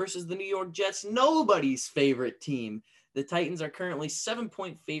 versus the New York Jets, nobody's favorite team. The Titans are currently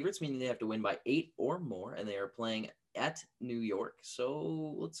 7-point favorites, meaning they have to win by 8 or more, and they are playing at New York.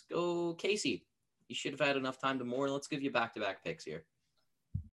 So let's go, Casey. You should have had enough time to mourn. Let's give you back-to-back picks here.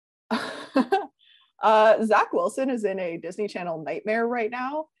 Zach Wilson is in a Disney Channel nightmare right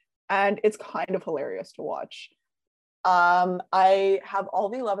now, and it's kind of hilarious to watch. I have all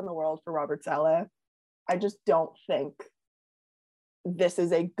the love in the world for Robert Saleh. I just don't think this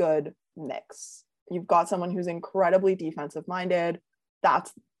is a good mix. You've got someone who's incredibly defensive minded.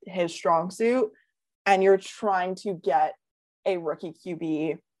 That's his strong suit. And you're trying to get a rookie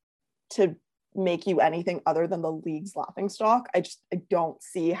QB to make you anything other than the league's laughingstock. I don't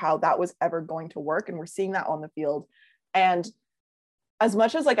see how that was ever going to work. And we're seeing that on the field. And as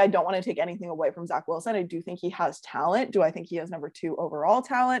much as like, I don't want to take anything away from Zach Wilson, I do think he has talent. Do I think he has number 2 overall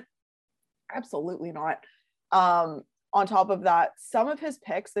talent? Absolutely not. On top of that, some of his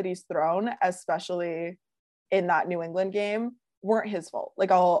picks that he's thrown, especially in that New England game, weren't his fault. Like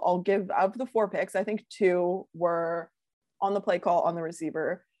I'll give out of the 4 picks, I think 2 were on the play call on the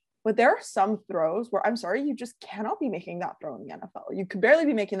receiver. But there are some throws where I'm sorry, you just cannot be making that throw in the NFL. You could barely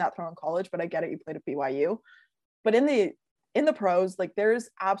be making that throw in college, but I get it. You played at BYU. But in the pros, like there's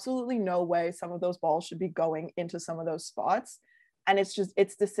absolutely no way some of those balls should be going into some of those spots. And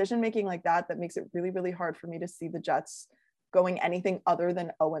it's decision-making like that makes it really, really hard for me to see the Jets going anything other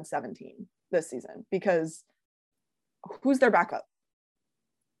than 0-17 this season, because who's their backup?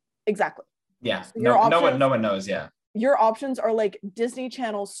 Exactly. Yeah. So no one knows. Yeah. Your options are like Disney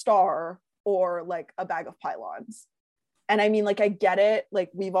Channel star or like a bag of pylons. And I mean, like, I get it.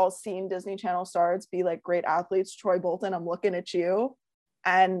 Like, we've all seen Disney Channel stars be like great athletes. Troy Bolton, I'm looking at you.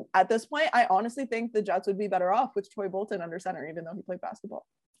 And at this point, I honestly think the Jets would be better off with Troy Bolton under center, even though he played basketball.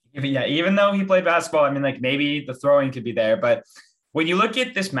 Yeah, even though he played basketball, I mean, like maybe the throwing could be there. But when you look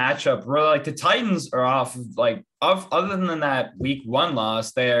at this matchup, really, like the Titans are other than that week 1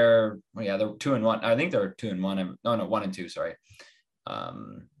 loss, they're 2-1. I think they're 2-1. No, 1-2. Sorry.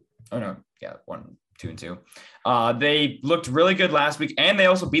 1, 2-2. They looked really good last week, and they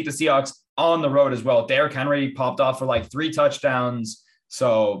also beat the Seahawks on the road as well. Derrick Henry popped off for like 3 touchdowns.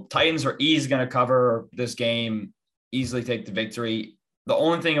 So Titans are easily going to cover this game, easily take the victory. The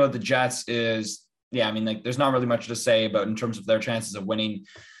only thing about the Jets is, there's not really much to say about in terms of their chances of winning.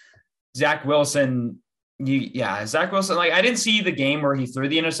 Zach Wilson, like I didn't see the game where he threw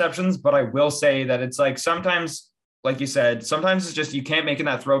the interceptions, but I will say that it's like sometimes, like you said, sometimes it's just you can't make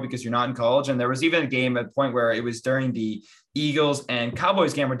that throw because you're not in college. And there was even a game at a point where it was during the Eagles and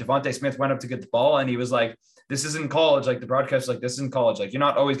Cowboys game where Devontae Smith went up to get the ball and he was like, this isn't college. Like the broadcast, like this isn't college. Like you're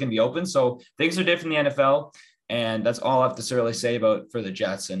not always going to be open. So things are different in the NFL. And that's all I have to really say about for the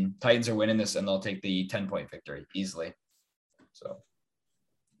Jets. And Titans are winning this and they'll take the 10-point victory easily. So.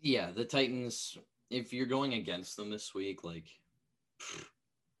 Yeah, the Titans, if you're going against them this week, like,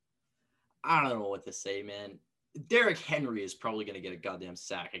 I don't know what to say, man. Derrick Henry is probably going to get a goddamn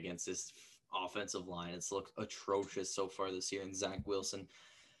sack against this offensive line. It's looked atrocious so far this year, and Zach Wilson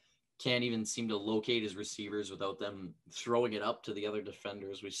can't even seem to locate his receivers without them throwing it up to the other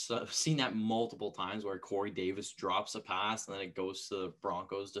defenders. We've seen that multiple times where Corey Davis drops a pass, and then it goes to the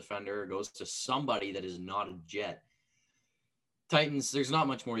Broncos defender, it goes to somebody that is not a Jet. Titans, there's not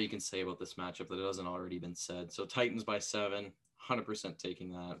much more you can say about this matchup that hasn't already been said. So Titans by 7, 100%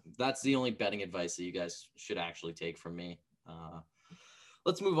 taking that. That's the only betting advice that you guys should actually take from me.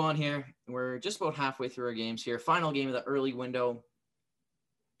 Let's move on here. We're just about halfway through our games here. Final game of the early window.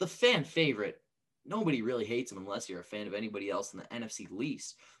 The fan favorite. Nobody really hates him unless you're a fan of anybody else in the NFC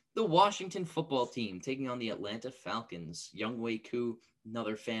least. The Washington football team taking on the Atlanta Falcons. Younghoe Koo,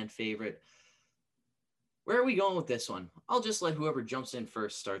 another fan favorite. Where are we going with this one? I'll just let whoever jumps in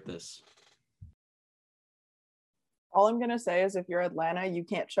first start this. All I'm going to say is if you're Atlanta, you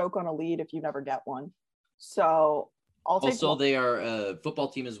can't choke on a lead if you never get one. So I'll take Also, they are football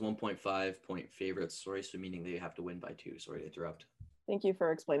team is 1.5 point favorites. Sorry, so meaning they have to win by 2. Sorry to interrupt. Thank you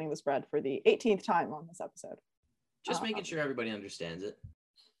for explaining the spread for the 18th time on this episode. Just making sure everybody understands it.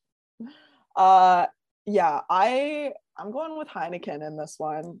 Yeah, I'm going with Heineken in this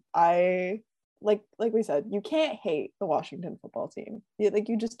one. Like we said, you can't hate the Washington football team.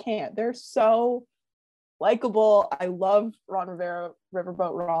 You just can't. They're so likable. I love Ron Rivera,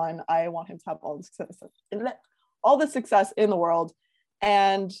 Riverboat Ron. I want him to have all the success in the world.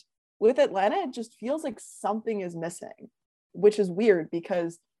 And with Atlanta, it just feels like something is missing, which is weird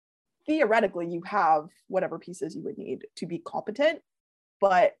because theoretically you have whatever pieces you would need to be competent,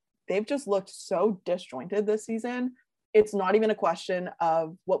 but they've just looked so disjointed this season. It's not even a question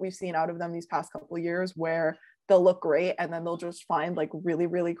of what we've seen out of them these past couple of years where they'll look great and then they'll just find like really,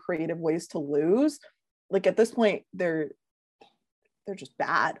 really creative ways to lose. Like at this point, they're just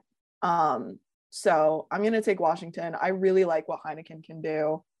bad. So I'm going to take Washington. I really like what Heineken can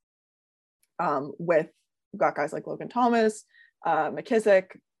do with we've got guys like Logan Thomas, McKissick.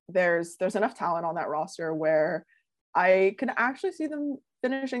 There's enough talent on that roster where I can actually see them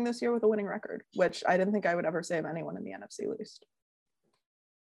finishing this year with a winning record, which I didn't think I would ever say of anyone in the NFC least.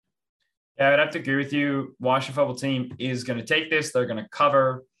 Yeah, I'd have to agree with you. Washington football team is going to take this. They're going to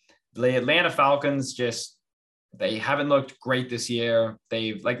cover. The Atlanta Falcons they haven't looked great this year.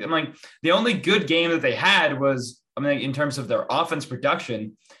 The only good game that they had was, in terms of their offense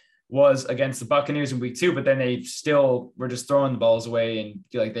production, was against the Buccaneers in week 2, but then they still were just throwing the balls away and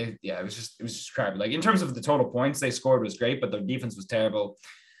it was just crappy. Like in terms of the total points they scored was great, but their defense was terrible.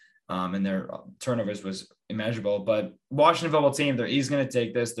 And their turnovers was immeasurable. But Washington football team, they're easily going to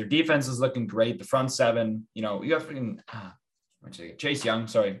take this. Their defense is looking great. The front 7, you have Chase Young,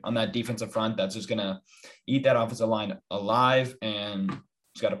 on that defensive front. That's just going to eat that offensive line alive. And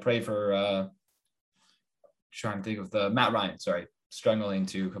just got to pray for trying to think of the Matt Ryan, struggling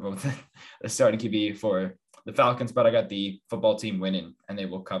to come up with a starting QB for the Falcons, but I got the football team winning and they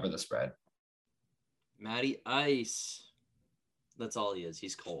will cover the spread. Matty Ice. That's all he is.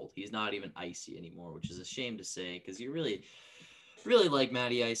 He's cold. He's not even icy anymore, which is a shame to say because you really, really like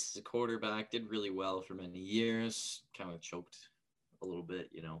Matty Ice as a quarterback. Did really well for many years. Kind of choked a little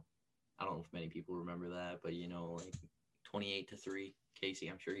bit, I don't know if many people remember that, but 28-3. Casey,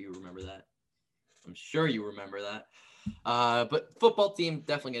 I'm sure you remember that. But football team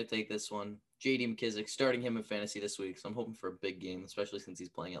definitely going to take this one. J.D. McKissick starting him in fantasy this week, so I'm hoping for a big game, especially since he's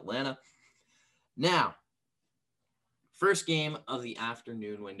playing Atlanta. Now, first game of the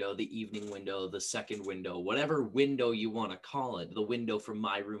afternoon window, the evening window, the second window, whatever window you want to call it, the window from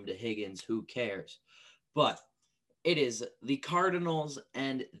my room to Higgins, who cares? But it is the Cardinals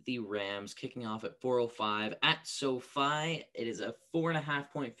and the Rams kicking off at 4:05 at SoFi. It is a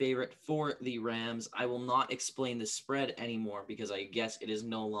 4.5-point favorite for the Rams. I will not explain the spread anymore because I guess it is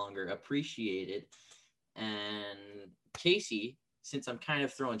no longer appreciated. And Casey, since I'm kind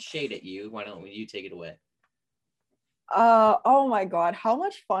of throwing shade at you, why don't you take it away? Oh my God, how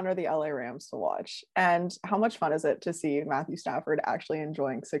much fun are the LA Rams to watch? And how much fun is it to see Matthew Stafford actually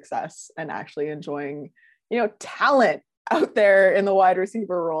enjoying success and actually enjoying, talent out there in the wide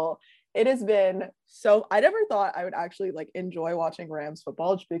receiver role? It has been so, I never thought I would actually enjoy watching Rams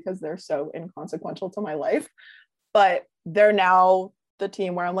football just because they're so inconsequential to my life. But they're now the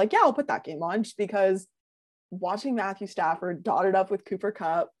team where I'm like, yeah, I'll put that game on just because watching Matthew Stafford dotted up with Cooper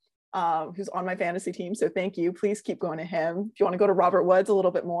Kupp, who's on my fantasy team. So thank you. Please keep going to him. If you want to go to Robert Woods a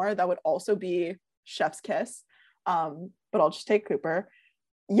little bit more, that would also be chef's kiss. But I'll just take Cooper.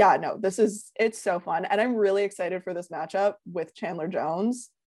 Yeah, no, it's so fun. And I'm really excited for this matchup with Chandler Jones,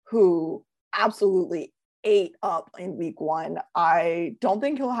 who absolutely ate up in week 1. I don't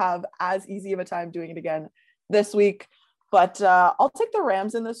think he'll have as easy of a time doing it again this week. But I'll take the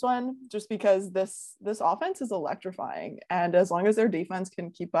Rams in this one just because this offense is electrifying. And as long as their defense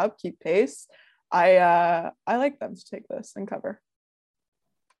can keep pace, I like them to take this and cover.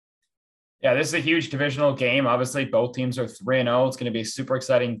 Yeah, this is a huge divisional game. Obviously, both teams are 3-0. It's going to be a super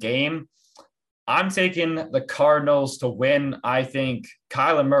exciting game. I'm taking the Cardinals to win. I think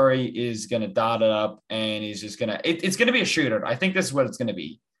Kyler Murray is going to dot it up, and he's just going to – it's going to be a shooter. I think this is what it's going to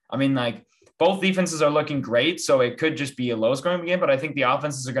be. I mean, both defenses are looking great, so it could just be a low-scoring game, but I think the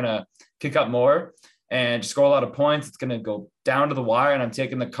offenses are going to kick up more and score a lot of points. It's going to go down to the wire, and I'm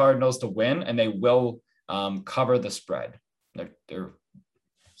taking the Cardinals to win, and they will cover the spread.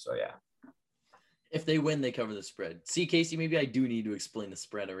 So, yeah. If they win, they cover the spread. See, Casey, maybe I do need to explain the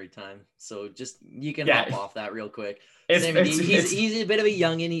spread every time. So just you can hop off that real quick. He's a bit of a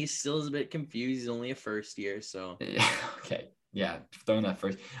youngin'. He still is a bit confused. He's only a first year, so. Okay. Yeah, throwing that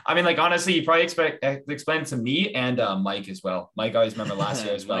first. I mean, honestly, you probably explain it to me and Mike as well. Mike always remember last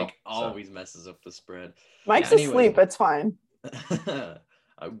year as well. Mike always messes up the spread. Mike's asleep. It's fine.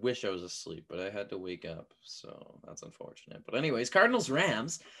 I wish I was asleep, but I had to wake up, so that's unfortunate. But anyways, Cardinals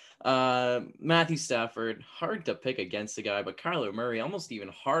Rams. Matthew Stafford, hard to pick against the guy, but Kyler Murray, almost even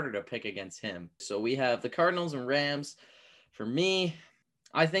harder to pick against him. So we have the Cardinals and Rams. For me,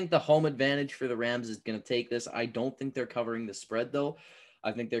 I think the home advantage for the Rams is going to take this. I don't think they're covering the spread, though.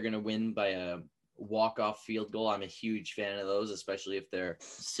 I think they're going to win by a walk-off field goal. I'm a huge fan of those, especially if they're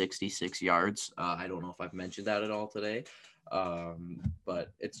 66 yards. I don't know if I've mentioned that at all today.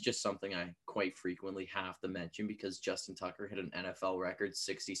 But it's just something I quite frequently have to mention because Justin Tucker hit an NFL record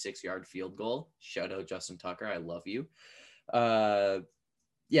 66-yard field goal. Shout out Justin Tucker. I love you.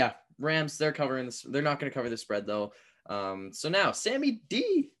 Yeah, Rams, they're covering this. They're not going to cover the spread though. So now Sammy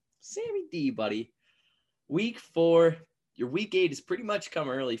D, buddy, week 4, your week 8 has pretty much come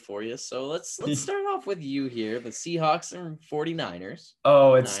early for you. So let's start off with you here. The Seahawks and 49ers.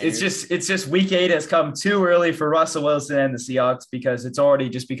 Oh, it's just week 8 has come too early for Russell Wilson and the Seahawks because it's already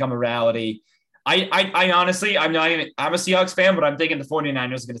just become a reality. I honestly, I'm a Seahawks fan, but I'm thinking the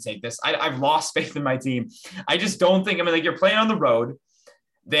 49ers are going to take this. I've lost faith in my team. I just don't think, you're playing on the road.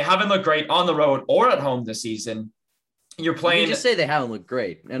 They haven't looked great on the road or at home this season. You're playing. You just say they haven't looked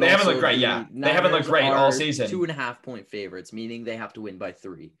great. And they haven't looked great. Yeah. They haven't looked great all season. 2.5 point favorites, meaning they have to win by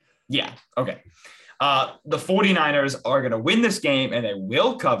 3. Yeah. Okay. The 49ers are going to win this game and they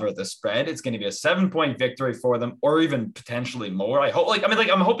will cover the spread. It's going to be a 7-point victory for them or even potentially more. I hope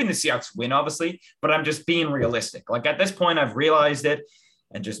I'm hoping the Seahawks win, obviously, but I'm just being realistic. At this point, I've realized it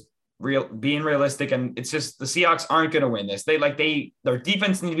and just being realistic. And it's just the Seahawks aren't going to win this. Their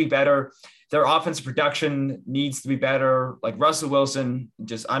defense need to be better. Their offensive production needs to be better. Russell Wilson,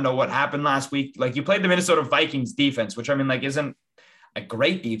 I know what happened last week. You played the Minnesota Vikings defense, which isn't a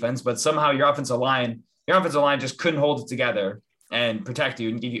great defense, but somehow your offensive line just couldn't hold it together and protect you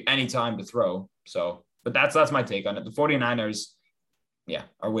and give you any time to throw. So, but that's my take on it. The 49ers,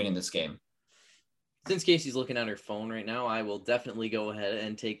 are winning this game. Since Casey's looking at her phone right now, I will definitely go ahead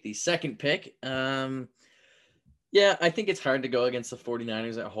and take the second pick. Yeah, I think it's hard to go against the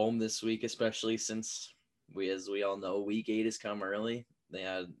 49ers at home this week, especially since as we all know, week 8 has come early.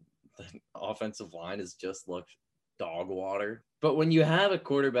 The offensive line has just looked dog water. But when you have a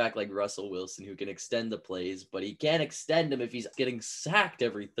quarterback like Russell Wilson who can extend the plays, but he can't extend them if he's getting sacked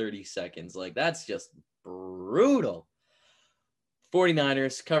every 30 seconds, that's just brutal.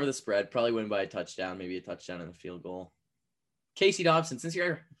 49ers cover the spread, probably win by a touchdown, maybe a touchdown and a field goal. Casey Dobson, since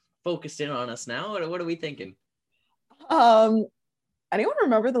you're focused in on us now, what are we thinking? Anyone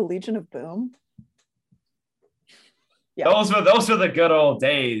remember the Legion of Boom? Yeah. Those were the good old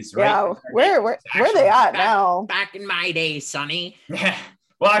days, right? Yeah, where are they at now? Back in my day, Sonny. Yeah.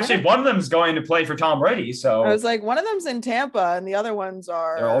 Well, actually, one of them is going to play for Tom Brady. So I was one of them's in Tampa, and the other ones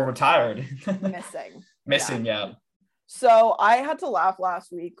they're all retired. missing. Missing, yeah. So I had to laugh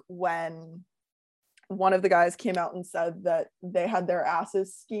last week when one of the guys came out and said that they had their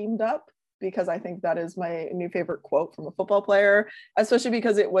asses schemed up, because I think that is my new favorite quote from a football player, especially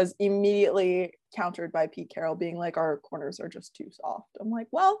because it was immediately countered by Pete Carroll being like, our corners are just too soft. I'm like,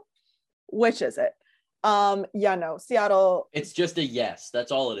 well, which is it? Seattle. It's just a yes.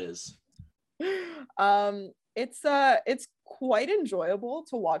 That's all it is. It's quite enjoyable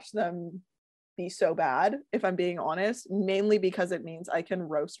to watch them be so bad, if I'm being honest, mainly because it means I can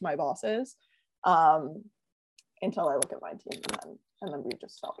roast my bosses until I look at my team and then we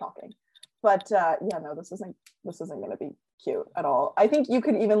just stop talking. But this isn't going to be cute at all. I think you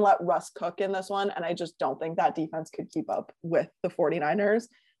could even let Russ cook in this one, and I just don't think that defense could keep up with the 49ers.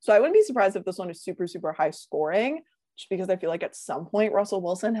 So I wouldn't be surprised if this one is super, super high scoring, just because I feel like at some point Russell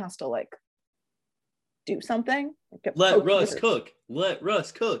Wilson has to like do something. Let Russ cook. Let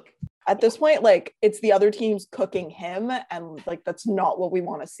Russ cook. At this point, like, it's the other team's cooking him, and like that's not what we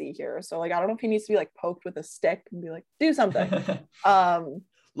want to see here. So like I don't know if he needs to be like poked with a stick and be like, do something.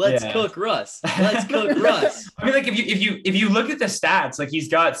 Let's cook Russ. Let's cook Russ. I mean, like if you look at the stats, like he's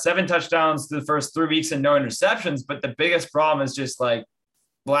got 7 touchdowns through the first 3 weeks and no interceptions, but the biggest problem is just like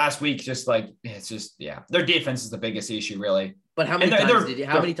last week, just like it's just their defense is the biggest issue, really. But how many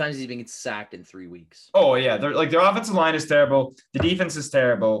times has he been sacked in 3 weeks? Oh yeah, they're like their offensive line is terrible, the defense is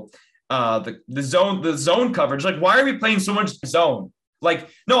terrible. The zone coverage, like why are we playing so much zone? Like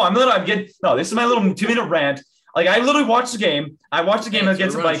this is my little 2-minute rant. Like I literally watched the game. I watched the game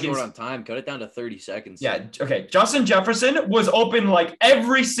against the Vikings. Short on time. Cut it down to 30 seconds. Yeah. Okay. Justin Jefferson was open like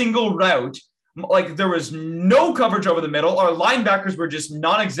every single route. Like there was no coverage over the middle. Our linebackers were just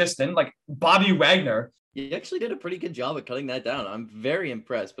non-existent. Like Bobby Wagner. You actually did a pretty good job at cutting that down. I'm very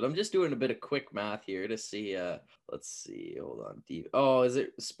impressed, but I'm just doing a bit of quick math here to see. Let's see. Hold on. Oh, is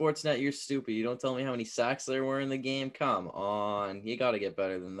it Sportsnet? You're stupid. You don't tell me how many sacks there were in the game. Come on. You got to get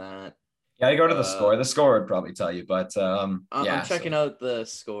better than that. Yeah, you go to the score. The score would probably tell you, but I'm checking out the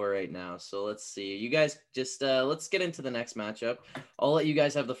score right now. So let's see. You guys just let's get into the next matchup. I'll let you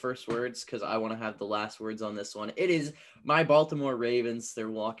guys have the first words because I want to have the last words on this one. It is my Baltimore Ravens.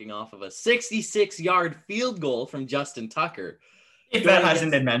 They're walking off of a 66-yard field goal from Justin Tucker. If that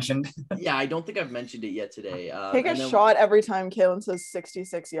hasn't been mentioned. Yeah, I don't think I've mentioned it yet today. Take a shot every time Kalen says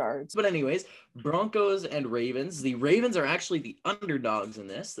 66 yards. But anyways, Broncos and Ravens. The Ravens are actually the underdogs in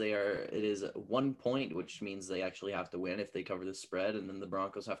this. It is 1 point, which means they actually have to win if they cover the spread, and then the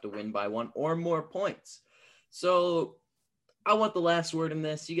Broncos have to win by 1 or more points. So I want the last word in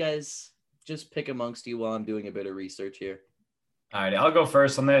this. You guys just pick amongst you while I'm doing a bit of research here. All right, I'll go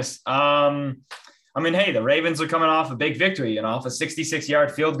first on this. I mean, hey, the Ravens are coming off a big victory, off a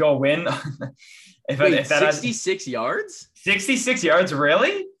 66-yard field goal win. if that 66 yards? 66 yards,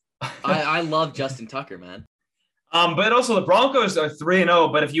 really? I love Justin Tucker, man. But also the Broncos are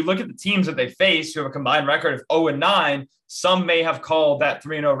 3-0. But if you look at the teams that they face, who have a combined record of 0-9, some may have called that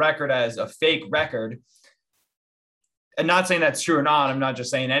 3-0 record as a fake record. And not saying that's true or not. I'm not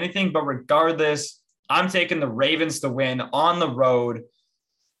just saying anything. But regardless, I'm taking the Ravens to win on the road.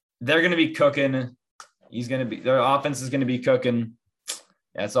 They're going to be cooking. Their offense is going to be cooking.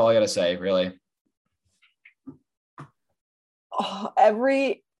 That's all I got to say, really. Oh,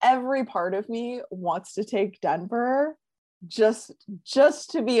 every part of me wants to take Denver just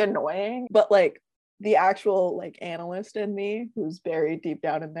to be annoying. But like the actual like analyst in me, who's buried deep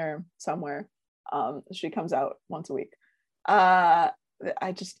down in there somewhere, she comes out once a week. I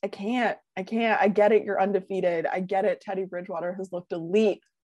can't. I get it. You're undefeated. I get it. Teddy Bridgewater has looked elite,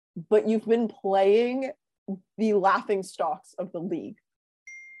 but you've been playing the laughing stocks of the league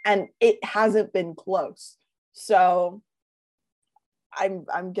and it hasn't been close. So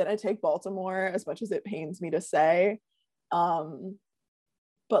I'm gonna take Baltimore, as much as it pains me to say.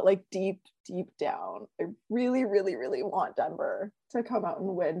 But like deep down, I really, really, really want Denver to come out and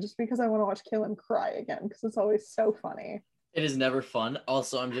win, just because I want to watch Kalen cry again, because it's always so funny. It is never fun.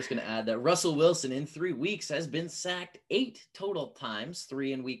 Also, I'm just going to add that Russell Wilson in 3 weeks has been sacked 8 total times,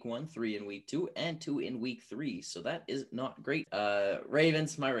 3 in week 1, 3 in week 2, and 2 in week 3. So that is not great.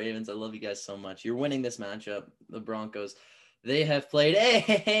 Ravens, my Ravens, I love you guys so much. You're winning this matchup. The Broncos, they have played.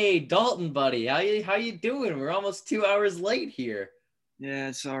 Hey, Dalton, buddy. How you doing? We're almost 2 hours late here. Yeah,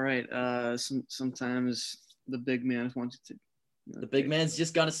 it's all right. Sometimes the big man wants to. The big man's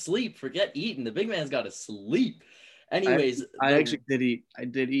just got to sleep. Forget eating. The big man's got to sleep. Anyways, I actually did eat. I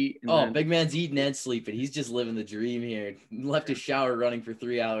did eat. Big man's eating and sleeping. He's just living the dream here. Left his shower running for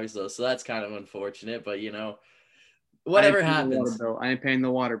 3 hours though, so that's kind of unfortunate. But whatever happens. I ain't paying the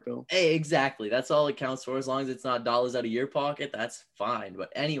water bill. Hey, exactly. That's all it counts for. As long as it's not dollars out of your pocket, that's fine.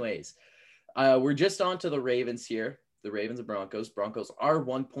 But anyways, We're just on to the Ravens here. The Ravens and Broncos. Broncos are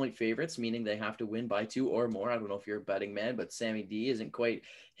 1-point favorites, meaning they have to win by 2 or more. I don't know if you're a betting man, but Sammy D isn't quite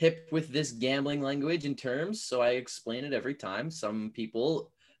hip with this gambling language and terms, so I explain it every time. Some people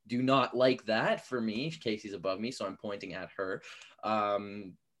do not like that. For me, Casey's above me, so I'm pointing at her.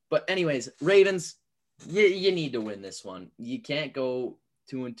 But anyways, Ravens, you need to win this one. You can't go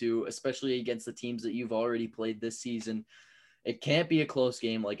 2-2, especially against the teams that you've already played this season. It can't be a close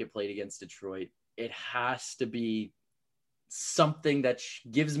game like it played against Detroit. It has to be something that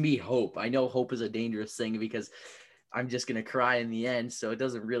gives me hope. I know hope is a dangerous thing because I'm just going to cry in the end, so it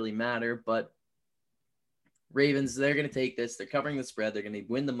doesn't really matter. But Ravens, they're going to take this. They're covering the spread. They're going to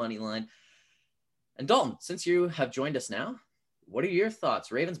win the money line. And Dalton, since you have joined us now, what are your thoughts?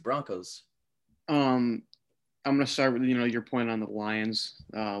 Ravens, Broncos. I'm going to start with, your point on the Lions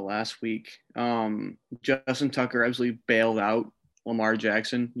last week. Justin Tucker absolutely bailed out Lamar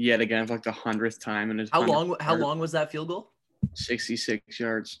Jackson yet again for like the 100th time in his How long was that field goal? 66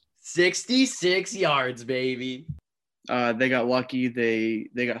 yards. 66 yards, baby. They got lucky.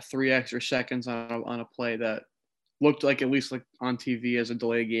 They got 3 extra seconds on a play that looked like, at least like on TV as a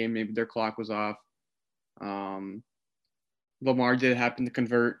delay game. Maybe their clock was off. Lamar did happen to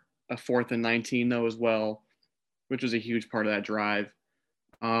convert a 4th and 19 though as well, which was a huge part of that drive.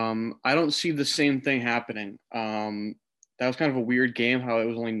 I don't see the same thing happening. That was kind of a weird game, how it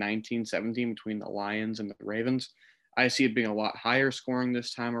was only 19-17 between the Lions and the Ravens. I see it being a lot higher scoring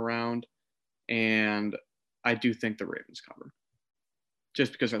this time around, and I do think the Ravens cover,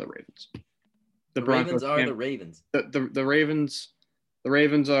 just because they're the Ravens. The Ravens are the Ravens. The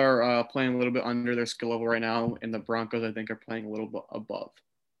Ravens are playing a little bit under their skill level right now, and the Broncos, I think, are playing a little bit above.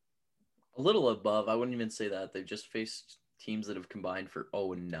 A little above. I wouldn't even say that. They've just faced teams that have combined for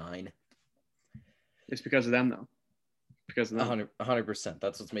 0-9. It's because of them, though. Because of them. 100%.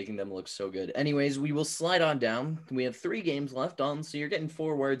 That's what's making them look so good. Anyways, we will slide on down. We have 3 games left on, so you're getting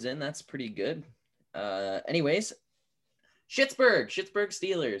 4 words in. That's pretty good. Anyways, Pittsburgh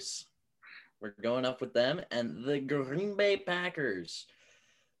Steelers. We're going up with them and the Green Bay Packers.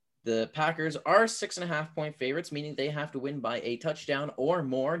 The Packers are 6.5-point favorites, meaning they have to win by a touchdown or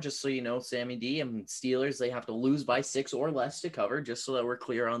more. Just so you know, Sammy D, and Steelers, they have to lose by 6 or less to cover, just so that we're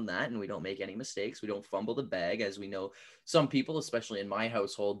clear on that and we don't make any mistakes. We don't fumble the bag, as we know some people, especially in my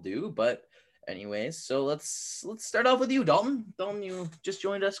household, do. But anyways, so let's start off with you, Dalton. Dalton, you just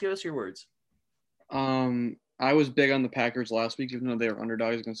joined us. Give us your words. I was big on the Packers last week, even though they were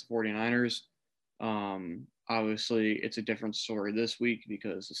underdogs against the 49ers. Obviously, it's a different story this week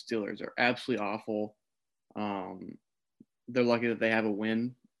because the Steelers are absolutely awful. They're lucky that they have a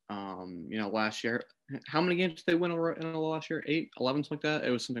win. Last year, how many games did they win in the last year? 8, 11, something like that?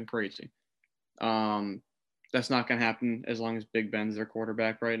 It was something crazy. That's not going to happen as long as Big Ben's their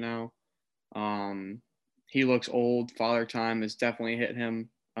quarterback right now. He looks old. Father time has definitely hit him.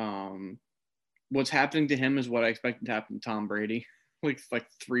 What's happening to him is what I expected to happen to Tom Brady like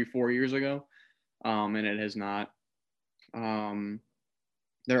 3-4 years ago. And it has not.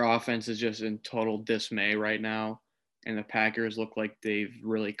 Their offense is just in total dismay right now, and the Packers look like they've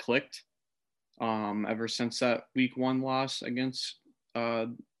really clicked ever since that Week 1 loss against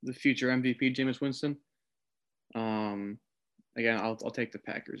the future MVP Jameis Winston. Again, I'll take the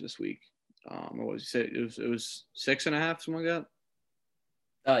Packers this week. What was it? It was 6.5, something like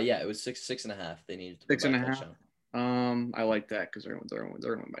that. Yeah, it was 6.5. They needed to 6.5. Touchdown. I like that because they're going to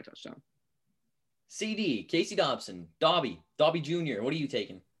win by touchdown. CD, Casey Dobson, Dobby Jr., what are you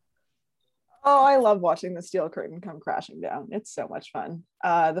taking? Oh, I love watching the steel curtain come crashing down. It's so much fun.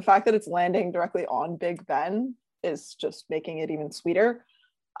 The fact that it's landing directly on Big Ben is just making it even sweeter.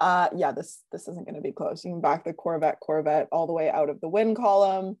 This isn't going to be close. You can back the Corvette all the way out of the win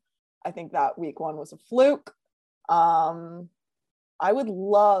column. I think that Week 1 was a fluke. I would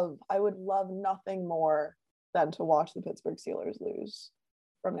love nothing more than to watch the Pittsburgh Steelers lose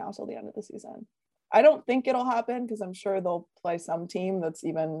from now till the end of the season. I don't think it'll happen because I'm sure they'll play some team that's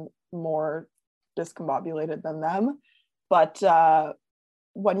even more discombobulated than them. But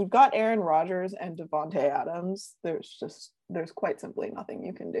when you've got Aaron Rodgers and Devontae Adams, there's quite simply nothing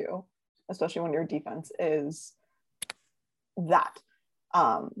you can do, especially when your defense is that.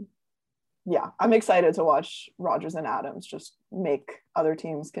 I'm excited to watch Rodgers and Adams just make other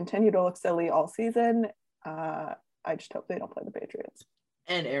teams continue to look silly all season. I just hope they don't play the Patriots.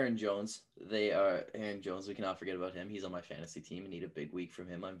 And Aaron Jones. Aaron Jones, we cannot forget about him. He's on my fantasy team and need a big week from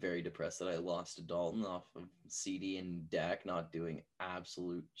him. I'm very depressed that I lost to Dalton off of CD and Dak not doing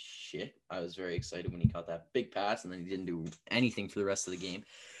absolute shit. I was very excited when he caught that big pass and then he didn't do anything for the rest of the game.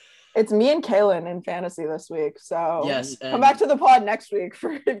 It's me and Kaylin in fantasy this week. So Yes, come and- back to the pod next week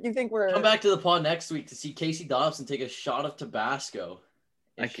for if you think we're Come back to the pod next week to see Casey Dobson take a shot of Tabasco.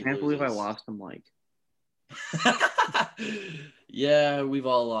 I if she can't believe I loses. lost to Mike. Yeah, we've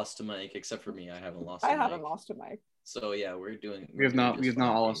all lost to Mike except for me. I haven't lost. I to haven't Mike. lost to Mike. So yeah, we're doing. We have not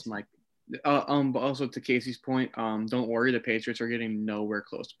all lost to Mike. But also to Casey's point, don't worry, the Patriots are getting nowhere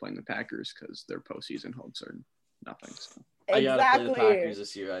close to playing the Packers because their postseason hopes are nothing. So. I gotta play the Exactly. Packers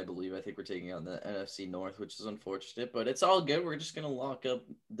this year, I believe. I think we're taking on the NFC North, which is unfortunate, but it's all good. We're just gonna lock up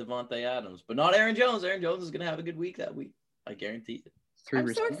Devontae Adams, but not Aaron Jones. Aaron Jones is gonna have a good week that week. I guarantee it.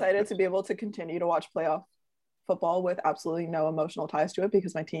 I'm so excited to be able to continue to watch playoff football with absolutely no emotional ties to it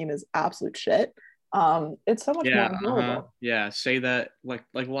because my team is absolute shit. It's so much more enjoyable. Yeah, say that like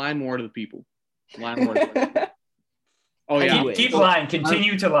lie more to the people. Lie more. To the people. Oh yeah, Anyways. Keep lying.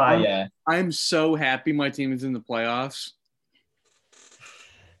 Continue to lie. Yeah. I'm so happy my team is in the playoffs.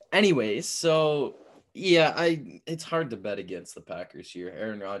 Anyways, so yeah, it's hard to bet against the Packers here.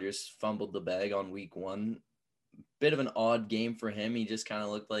 Aaron Rodgers fumbled the bag on week 1. Bit of an odd game for him. He just kind of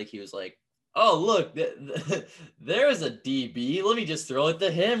looked like he was like, oh, look, there's a DB. Let me just throw it to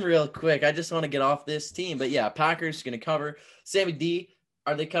him real quick. I just want to get off this team. But yeah, Packers going to cover. Sammy D,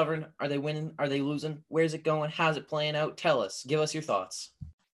 are they covering? Are they winning? Are they losing? Where's it going? How's it playing out? Tell us. Give us your thoughts.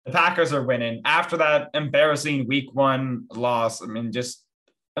 The Packers are winning after that embarrassing week 1 loss. I mean, just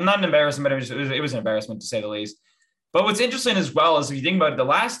not an embarrassment, but it was an embarrassment to say the least. But what's interesting as well is if you think about it, the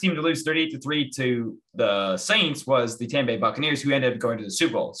last team to lose 38-3 to the Saints was the Tampa Bay Buccaneers, who ended up going to the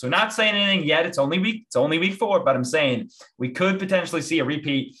Super Bowl. So not saying anything yet. It's only week 4, but I'm saying we could potentially see a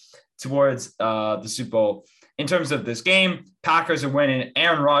repeat towards the Super Bowl. In terms of this game, Packers are winning.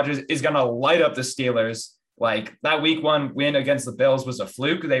 Aaron Rodgers is going to light up the Steelers. Like that week 1 win against the Bills was a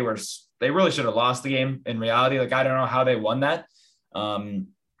fluke. They really should have lost the game in reality. Like, I don't know how they won that.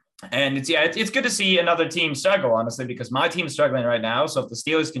 And it's good to see another team struggle, honestly, because my team's struggling right now. So if the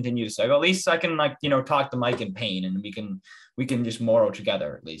Steelers continue to struggle, at least I can talk to Mike in pain, and we can just morrow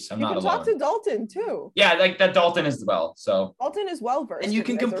together. At least I'm not alone. You can talk to Dalton too. Yeah, like that Dalton as well. So Dalton is well versed. And you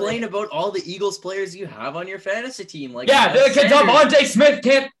can complain about all the Eagles players you have on your fantasy team. Like Devontae Smith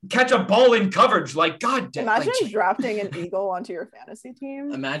can't catch a ball in coverage. Like, God damn. Imagine drafting an Eagle onto your fantasy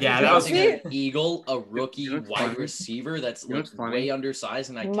team. Imagine drafting an Eagle, a rookie wide receiver that's way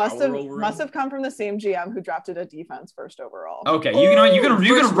undersized, and I must have come from the same GM who drafted a defense first overall. Okay, you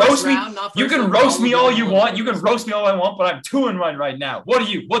can roast me. You can roast me all you want. You can roast me all I want, but I'm 2-1 right now.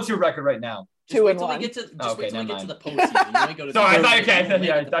 What's your record right now? 2-1. Wait till we get to the postseason. No,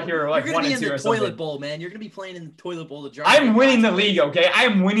 I thought you were like 1-2 or something. You're gonna be in the toilet bowl, man. You're gonna be playing in the toilet bowl. I'm winning the league, okay? I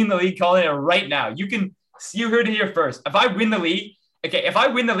am winning the league, calling it right now. You heard it here first. If I win the league,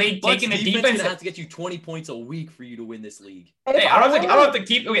 taking the defense gonna have to get you 20 points a week for you to win this league. Hey, I don't have to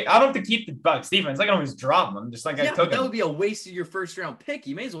keep the Bucs defense. I can always drop them. Just like I took them. That would be a waste of your first round pick.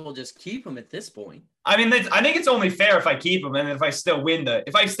 You may as well just keep them at this point. I mean, I think it's only fair if I keep them, and if I still win the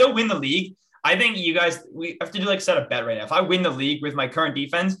league, I think we have to set a bet right now. If I win the league with my current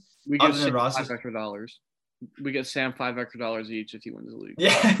defense, we get $5 extra. We get Sam $5 extra each if he wins the league.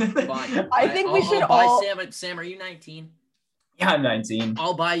 Yeah, fine. I think we should buy all. Sam, are you 19? Yeah, I'm 19.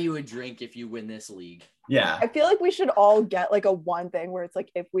 I'll buy you a drink if you win this league. Yeah. I feel like we should all get like a one thing where it's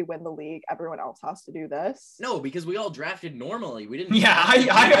like, if we win the league, everyone else has to do this. No, because we all drafted normally. We didn't. Yeah,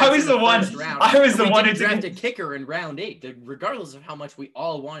 I was the one. I was the one who drafted a kicker in round 8, regardless of how much we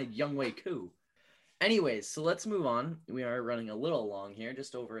all wanted Younghoe Koo. Anyways, so let's move on. We are running a little long here,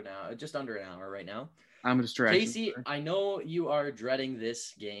 just under an hour right now. I'm a distraction. Casey, I know you are dreading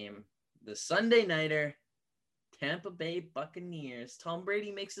this game, the Sunday nighter. Tampa Bay Buccaneers. Tom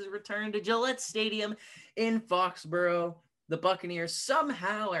Brady makes his return to Gillette Stadium in Foxborough. The Buccaneers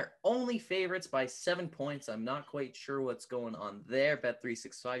somehow are only favorites by 7 points. I'm not quite sure what's going on there.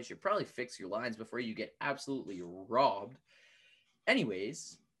 Bet365, you should probably fix your lines before you get absolutely robbed.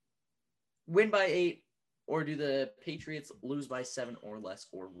 Anyways, win by 8, or do the Patriots lose by 7 or less,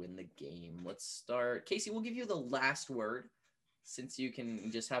 or win the game? Let's start. Casey, we'll give you the last word, since you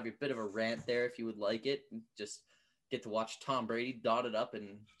can just have a bit of a rant there if you would like it. Just get to watch Tom Brady dotted up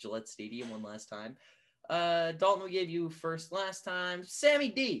in Gillette Stadium one last time. Dalton, we gave you first last time. Sammy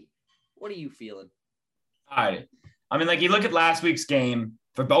D, what are you feeling? All right. I mean, you look at last week's game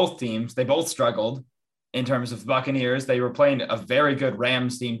for both teams. They both struggled in terms of Buccaneers. They were playing a very good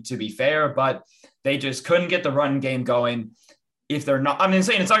Rams team, to be fair, but they just couldn't get the run game going. If they're not, I'm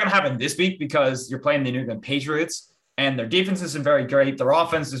saying it's not going to happen this week because you're playing the New England Patriots. And their defense isn't very great. Their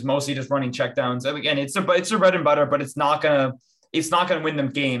offense is mostly just running checkdowns. Again, it's their bread and butter, but it's not gonna win them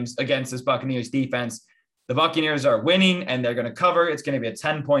games against this Buccaneers defense. the Buccaneers are winning and they're going to cover. It's going to be a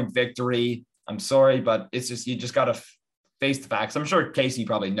 10-point victory. I'm sorry, but it's just, you just got to face the facts. I'm sure Casey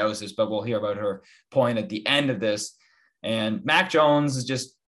probably knows this, but we'll hear about her point at the end of this. And Mac Jones is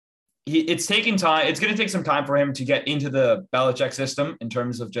just, it's taking time. It's going to take some time for him to get into the Belichick system in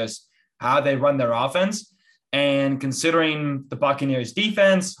terms of just how they run their offense. And considering the Buccaneers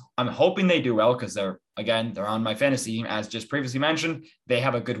defense, I'm hoping they do well because they're on my fantasy team. As just previously mentioned, they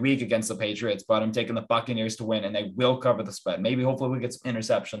have a good week against the Patriots, but I'm taking the Buccaneers to win and they will cover the spread. Maybe hopefully we get some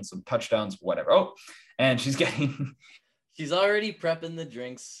interceptions, some touchdowns, whatever. Oh, and she's already prepping the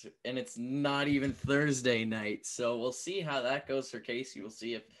drinks and it's not even Thursday night. So we'll see how that goes for Casey. We'll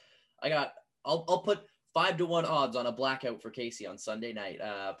see if I'll put 5-1 odds on a blackout for Casey on Sunday night.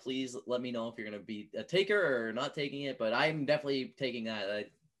 Please let me know if you're going to be a taker or not taking it, but I'm definitely taking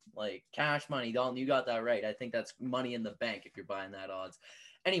that. Like cash money. Dalton, you got that right. I think that's money in the bank if you're buying that odds.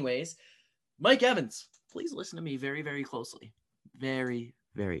 Anyways, Mike Evans, please listen to me very, very closely. Very,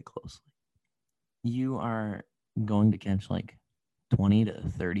 very closely. You are going to catch like 20 to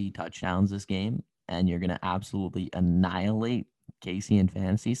 30 touchdowns this game, and you're going to absolutely annihilate Casey in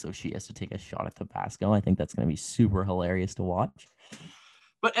fantasy, so she has to take a shot at Tabasco. I think that's going to be super hilarious to watch.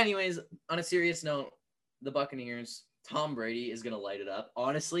 But anyways, on a serious note, the Buccaneers, Tom Brady is going to light it up.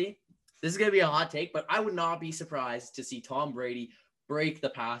 Honestly, this is going to be a hot take, but I would not be surprised to see Tom Brady break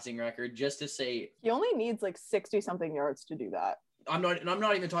the passing record just to say he only needs like 60-something yards to do that. I'm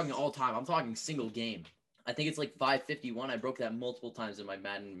not even talking all time. I'm talking single game. I think it's like 551. I broke that multiple times in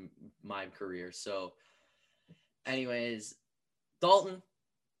my career. So anyways, Dalton,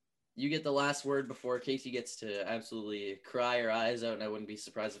 you get the last word before Casey gets to absolutely cry her eyes out, and I wouldn't be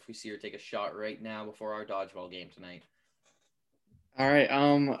surprised if we see her take a shot right now before our dodgeball game tonight. All right.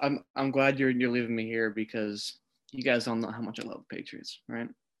 I'm glad you're leaving me here because you guys don't know how much I love the Patriots, right?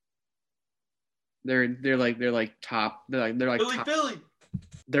 They're like top. Philly.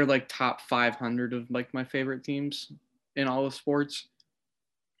 They're like top 500 of like my favorite teams in all of sports.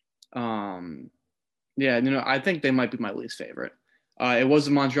 Yeah, I think they might be my least favorite. It was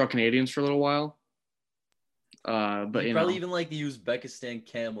the Montreal Canadiens for a little while. But you probably even like the Uzbekistan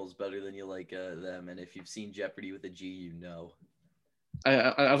Camels better than you like them. And if you've seen Jeopardy with a G, you know.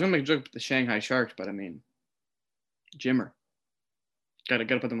 I was gonna make a joke with the Shanghai Sharks, but I mean, Jimmer. Gotta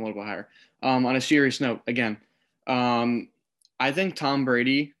put them a little bit higher. On a serious note, again, I think Tom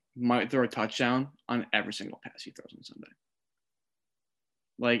Brady might throw a touchdown on every single pass he throws on Sunday.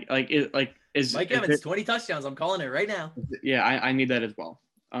 Is Mike Evans 20 touchdowns? I'm calling it right now. Yeah, I need that as well.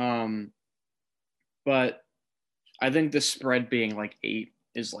 But I think the spread being like 8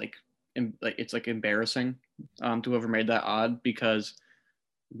 is like it's like embarrassing to whoever made that odd because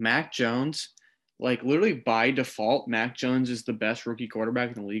Mac Jones, like literally by default, Mac Jones is the best rookie quarterback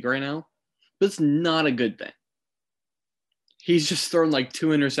in the league right now. But it's not a good thing. He's just thrown like 2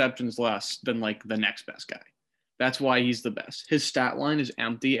 interceptions less than like the next best guy. That's why he's the best. His stat line is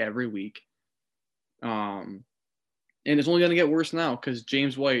empty every week. And it's only going to get worse now because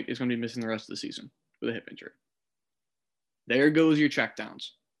James White is going to be missing the rest of the season with a hip injury. There goes your checkdowns.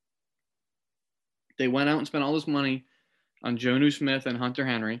 They went out and spent all this money on Jonnu Smith and Hunter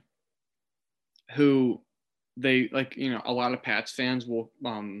Henry, who they a lot of Pats fans will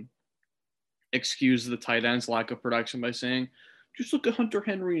excuse the tight end's lack of production by saying, just look at Hunter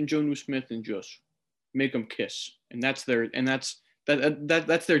Henry and Jonnu Smith and just make them kiss. And that's their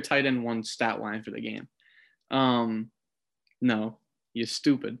tight end 1 stat line for the game. No, you're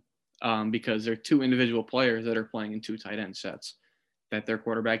stupid. Because they're 2 individual players that are playing in 2 tight end sets that their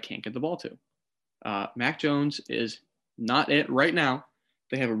quarterback can't get the ball to. Mac Jones is not it right now.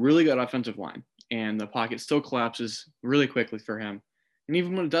 They have a really good offensive line, and the pocket still collapses really quickly for him. And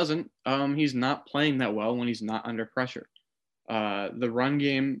even when it doesn't, he's not playing that well when he's not under pressure. The run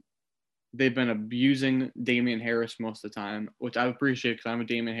game, they've been abusing Damian Harris most of the time, which I appreciate because I'm a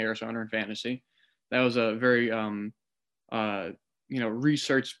Damian Harris owner in fantasy. That was a very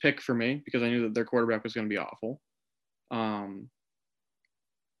researched pick for me because I knew that their quarterback was going to be awful.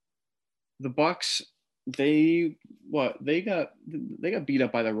 The Bucs, they got beat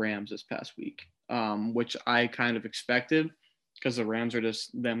up by the Rams this past week, which I kind of expected because the Rams are just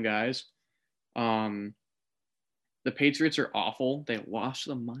them guys. The Patriots are awful. They lost to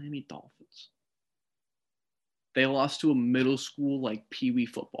the Miami Dolphins. They lost to a middle school like Pee-wee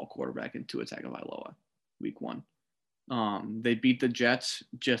football quarterback in Tua Tagovailoa week 1. They beat the Jets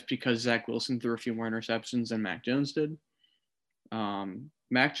just because Zach Wilson threw a few more interceptions than Mac Jones did.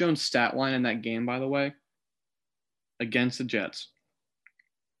 Mac Jones' stat line in that game, by the way, against the Jets,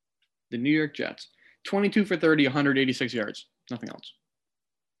 the New York Jets, 22 for 30, 186 yards, nothing else.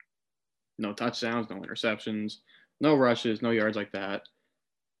 No touchdowns, no interceptions, no rushes, no yards like that.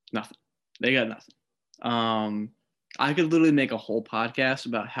 Nothing. They got nothing. I could literally make a whole podcast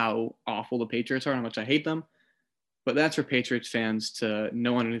about how awful the Patriots are and how much I hate them. But that's for Patriots fans to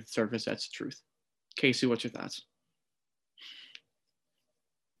know underneath the surface that's the truth. Casey, what's your thoughts?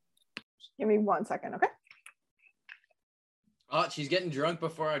 Give me 1 second, okay? Oh, she's getting drunk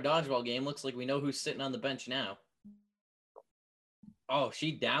before our dodgeball game. Looks like we know who's sitting on the bench now. Oh,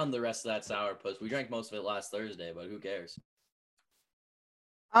 she downed the rest of that sourpuss. We drank most of it last Thursday, but who cares?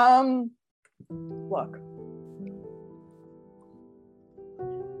 Look.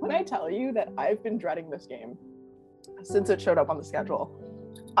 When I tell you that I've been dreading this game since it showed up on the schedule,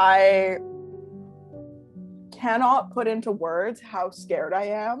 I cannot put into words how scared I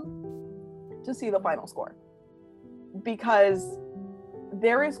am to see the final score. Because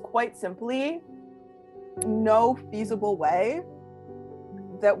there is quite simply no feasible way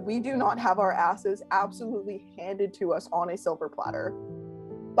that we do not have our asses absolutely handed to us on a silver platter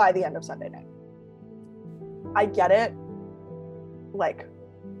by the end of Sunday night. I get it. Like,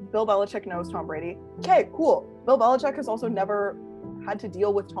 Bill Belichick knows Tom Brady. Okay, cool. Bill Belichick has also never had to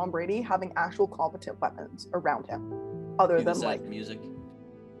deal with Tom Brady having actual competent weapons around him, other than like music.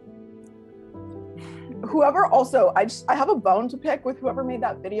 Whoever also, I have a bone to pick with whoever made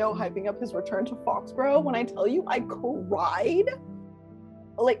that video hyping up his return to Foxborough. When I tell you I cried,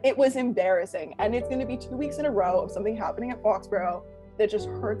 like it was embarrassing. And it's going to be 2 weeks in a row of something happening at Foxborough that just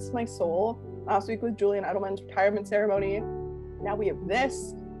hurts my soul. Last week was Julian Edelman's retirement ceremony. Now we have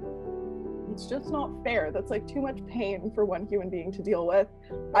this. It's just not fair. That's like too much pain for one human being to deal with.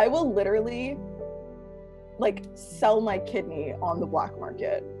 I will literally like sell my kidney on the black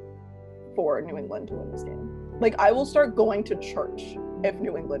market for New England to win this game. Like I will start going to church if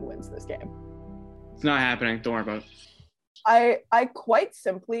New England wins this game. It's not happening. Don't worry about it. I quite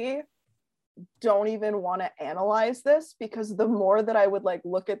simply don't even want to analyze this, because the more that I would like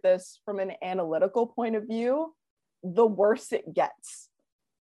look at this from an analytical point of view, the worse it gets.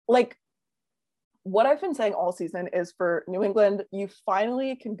 Like what I've been saying all season is for New England, you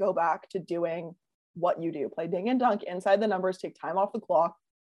finally can go back to doing what you do. Play ding and dunk inside the numbers, take time off the clock.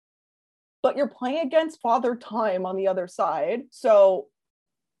 But you're playing against Father Time on the other side. So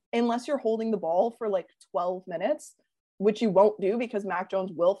unless you're holding the ball for like 12 minutes, which you won't do because Mac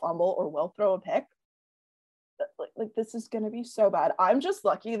Jones will fumble or will throw a pick, like this is going to be so bad. I'm just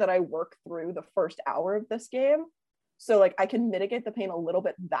lucky that I work through the first hour of this game. So like I can mitigate the pain a little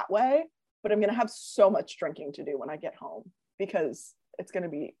bit that way, but I'm going to have so much drinking to do when I get home because it's going to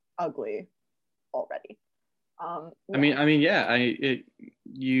be ugly already.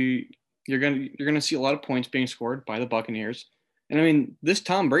 You're gonna see a lot of points being scored by the Buccaneers, and I mean this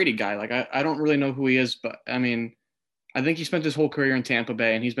Tom Brady guy. Like I don't really know who he is, but I mean I think he spent his whole career in Tampa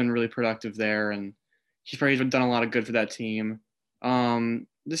Bay, and he's been really productive there, and he's probably done a lot of good for that team.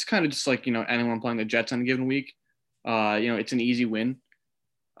 This kind of just like anyone playing the Jets on a given week, it's an easy win.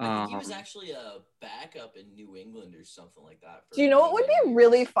 I think he was actually a backup in New England or something like that. Do you know what would be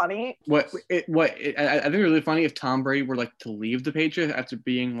really funny? I think it'd be really funny if Tom Brady were like to leave the Patriots after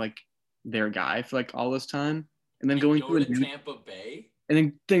being like their guy for like all this time, and then going to Tampa Bay,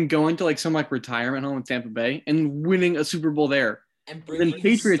 and then going to like some like retirement home in Tampa Bay and winning a Super Bowl there. And bringing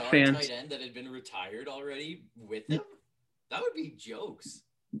Patriots fans tight end that had been retired already with him. That would be jokes.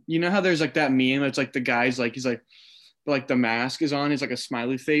 You know how there's like that meme? It's like the guy's like he's like the mask is on. He's like a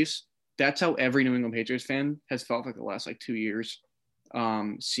smiley face. That's how every New England Patriots fan has felt like the last like 2 years,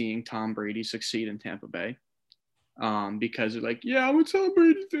 seeing Tom Brady succeed in Tampa Bay, because they're like, yeah, I'm a Tom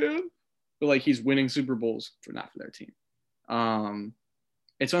Brady fan, but like he's winning Super Bowls not for their team.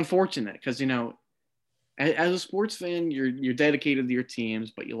 It's unfortunate because as a sports fan, you're dedicated to your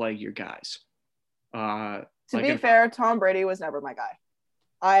teams, but you like your guys. To be fair, Tom Brady was never my guy.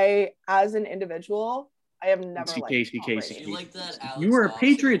 As an individual, I have never liked Tom Brady. You like that? Alex you were a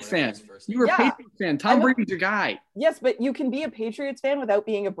Patriots fan. You were a Patriots fan. Tom Brady's your guy. Yes, but you can be a Patriots fan without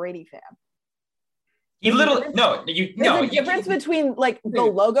being a Brady fan. There's a difference between like the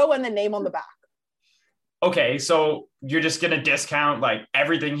logo and the name on the back. Okay, so you're just gonna discount like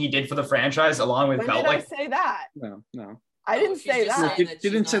everything he did for the franchise along with When did I say that? No. I didn't say that. She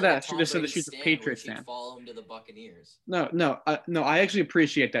didn't say that. She just said that she's a Patriots fan. Follow him to the Buccaneers. No. I actually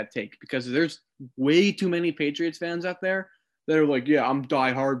appreciate that take because there's way too many Patriots fans out there that are like, yeah, I'm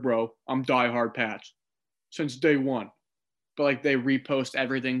diehard, bro. I'm diehard Pats since day one. But like they repost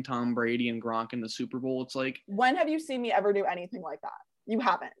everything Tom Brady and Gronk in the Super Bowl. It's like, when have you seen me ever do anything like that? You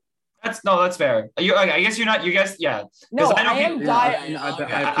haven't. That's fair. I guess you're not. You guys, yeah. No, I am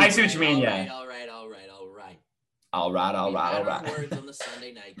I see what you mean. Yeah. All right. All right. Words on the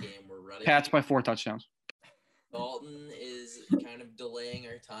Sunday night game were Ready? Pats by 4 touchdowns. Dalton is kind of delaying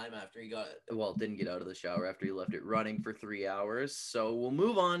our time after he didn't get out of the shower after he left it running for 3 hours. So we'll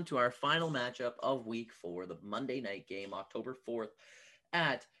move on to our final matchup of week 4, the Monday night game, October 4th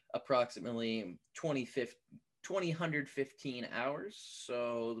at approximately 20:15 hours.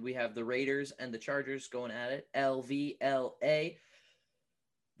 So we have the Raiders and the Chargers going at it. LVLA.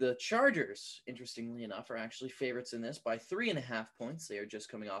 The Chargers, interestingly enough, are actually favorites in this by 3.5 points. They are just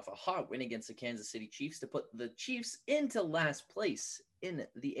coming off a hot win against the Kansas City Chiefs to put the Chiefs into last place in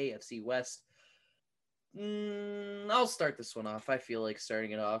the AFC West. I'll start this one off. I feel like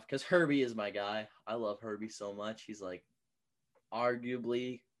starting it off because Herbie is my guy. I love Herbie so much. He's like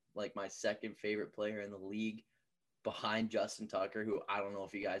arguably like my second favorite player in the league behind Justin Tucker, who I don't know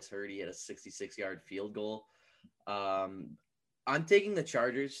if you guys heard, he had a 66-yard field goal. I'm taking the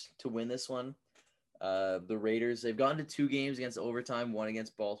Chargers to win this one. The Raiders, they've gone to 2 games against overtime, one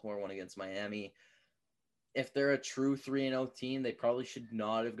against Baltimore, one against Miami. If they're a true 3-0 team, they probably should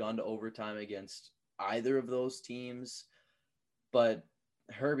not have gone to overtime against either of those teams. But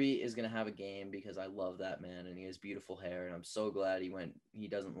Herbie is going to have a game because I love that man, and he has beautiful hair, and I'm so glad he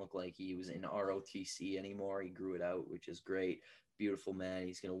doesn't look like he was in ROTC anymore. He grew it out, which is great. Beautiful man.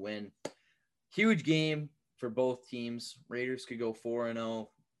 He's going to win. Huge game for both teams. Raiders could go 4-0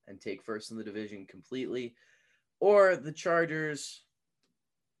 and take first in the division completely, or the Chargers.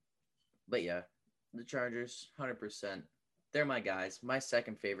 But yeah, the Chargers, 100%. They're my guys, my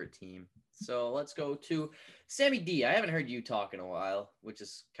second favorite team. So let's go to Sammy D. I haven't heard you talk in a while, which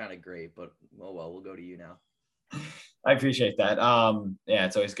is kind of great, but oh well, we'll go to you now. I appreciate that. Yeah,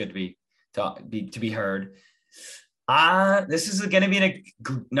 it's always good to be heard. This is going to be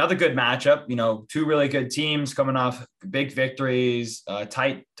another good matchup. You know, 2 really good teams coming off big victories,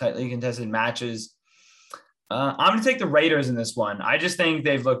 tightly contested matches. I'm going to take the Raiders in this one. I just think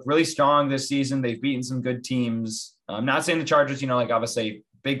they've looked really strong this season. They've beaten some good teams. I'm not saying the Chargers, obviously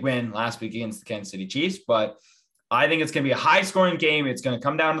big win last week against the Kansas City Chiefs, but I think it's going to be a high-scoring game. It's going to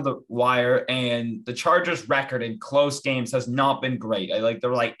come down to the wire, and the Chargers' record in close games has not been great.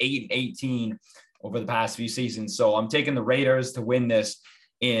 They're like 8-18 over the past few seasons. So I'm taking the Raiders to win this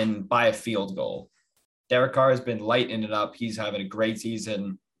by a field goal. Derek Carr has been lighting it up. He's having a great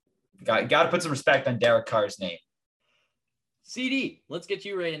season. Got to put some respect on Derek Carr's name. CD, let's get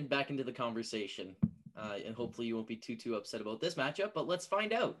you right back into the conversation. And hopefully you won't be too upset about this matchup, but let's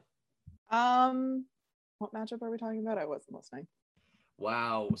find out. What matchup are we talking about? I wasn't listening.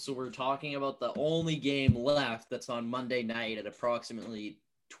 Wow. So we're talking about the only game left that's on Monday night at approximately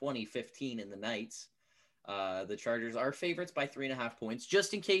 20:15 in the nights. The Chargers are favorites by 3.5 points.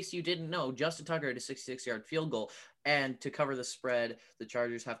 Just in case you didn't know, Justin Tucker had a 66-yard field goal. And to cover the spread, the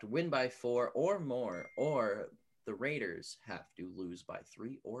Chargers have to win by 4 or more, or the Raiders have to lose by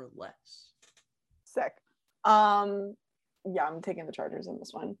 3 or less. Sick. Yeah, I'm taking the Chargers in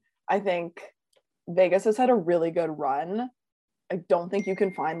this one. I think Vegas has had a really good run. I don't think you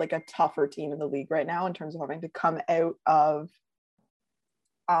can find like a tougher team in the league right now in terms of having to come out of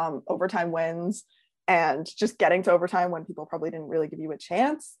overtime wins and just getting to overtime when people probably didn't really give you a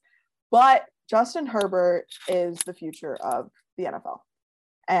chance. But Justin Herbert is the future of the NFL.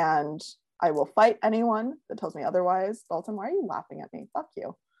 And I will fight anyone that tells me otherwise. Dalton, why are you laughing at me? Fuck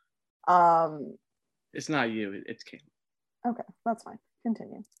you. It's not you, it's Cam. Okay, that's fine.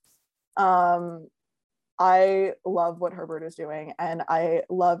 Continue. I love what Herbert is doing, and I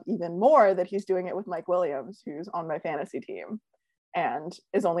love even more that he's doing it with Mike Williams, who's on my fantasy team and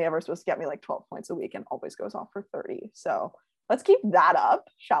is only ever supposed to get me like 12 points a week and always goes off for 30. So let's keep that up,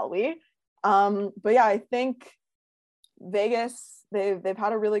 shall we? But yeah, I think Vegas, they've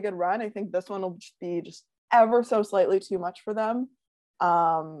had a really good run. I think this one will just be just ever so slightly too much for them.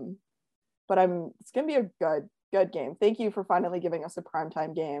 But it's gonna be a good game. Thank you for finally giving us a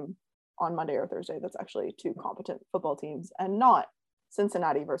primetime game on Monday or Thursday that's actually 2 competent football teams and not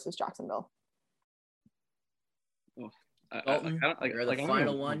Cincinnati versus Jacksonville. Dalton, you're the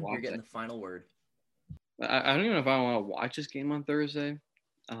final one. You're getting the final word. I don't even know if I want to watch this game on Thursday,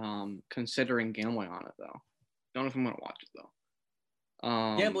 considering gambling on it, though. Don't know if I'm going to watch it, though.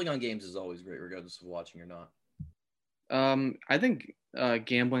 Gambling on games is always great, regardless of watching or not. I think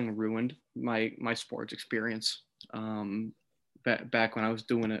gambling ruined my sports experience back when I was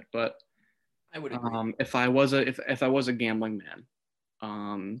doing it. But I would agree. If I was a gambling man,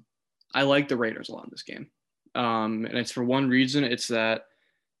 I like the Raiders a lot in this game. And it's for one reason. It's that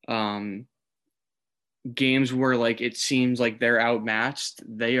games where like it seems like they're outmatched,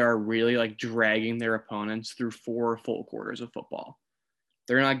 they are really like dragging their opponents through 4 full quarters of football.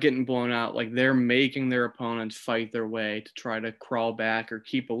 They're not getting blown out. Like, they're making their opponents fight their way to try to crawl back or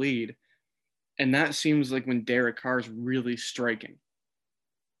keep a lead. And that seems like when Derek Carr is really striking.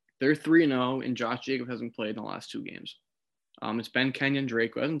 They're 3-0, and Josh Jacobs hasn't played in the last 2 games. It's been Kenyon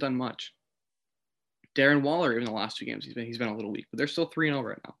Drake, who hasn't done much. Darren Waller, even the last 2 games, he's been a little weak, but they're still 3-0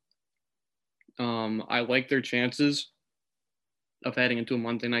 right now. I like their chances of heading into a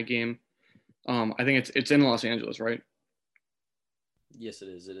Monday night game. I think it's in Los Angeles, right? Yes, it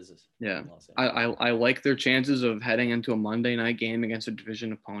is. It is. Yeah. I like their chances of heading into a Monday night game against a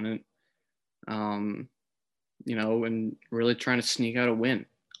division opponent, and really trying to sneak out a win.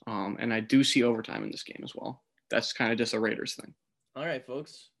 And I do see overtime in this game as well. That's kind of just a Raiders thing. All right,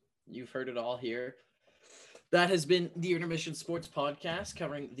 folks. You've heard it all here. That has been the Intermission Sports Podcast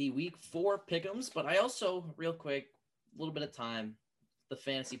covering the Week 4 pick'ems. But I also, real quick, a little bit of time, the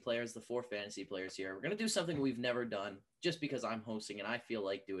fantasy players, the 4 fantasy players here. We're going to do something we've never done just because I'm hosting and I feel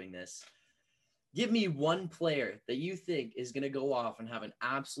like doing this. Give me one player that you think is going to go off and have an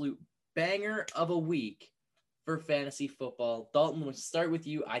absolute banger of a week for fantasy football. Dalton, we'll start with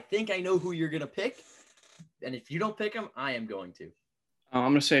you. I think I know who you're going to pick. And if you don't pick him, I am going to.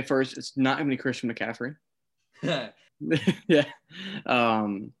 I'm going to say first, it's not going to be Christian McCaffrey. Yeah.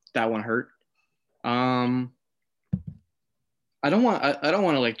 That one hurt. I don't want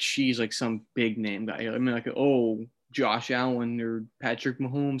to like cheese like some big name guy. I mean, like, Josh Allen or Patrick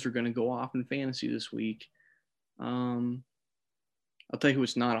Mahomes are going to go off in fantasy this week. I'll tell you who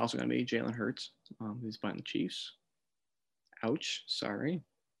it's not also going to be, Jalen Hurts. He's playing the Chiefs. Ouch. Sorry.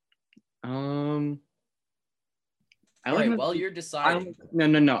 While you're deciding.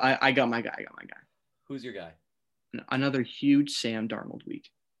 No. I got my guy. Who's your guy? Another huge Sam Darnold week.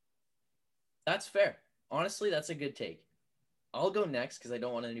 That's fair. Honestly, that's a good take. I'll go next because I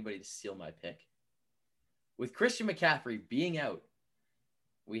don't want anybody to steal my pick. With Christian McCaffrey being out,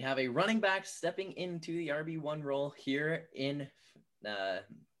 we have a running back stepping into the RB1 role here in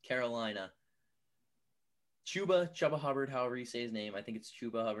Carolina. Chuba Hubbard, however you say his name. I think it's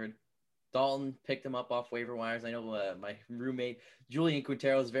Chuba Hubbard. Dalton picked him up off waiver wires. I know my roommate, Julian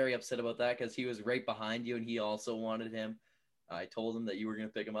Quintero, is very upset about that because he was right behind you and he also wanted him. I told him that you were going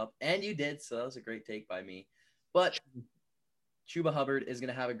to pick him up, and you did, so that was a great take by me. But Chuba Hubbard is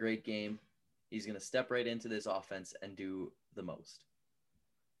going to have a great game. He's going to step right into this offense and do the most.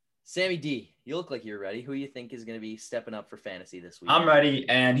 Sammy D, you look like you're ready. Who do you think is going to be stepping up for fantasy this week? I'm ready,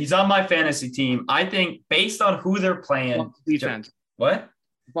 and he's on my fantasy team. I think based on who they're playing. Bucs defense. What?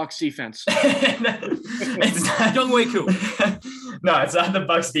 Bucs defense. It's not Younghoe Koo. No, it's not the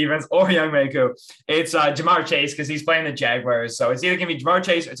Bucs defense or Younghoe Koo. It's Jamar Chase because he's playing the Jaguars. So it's either going to be Jamar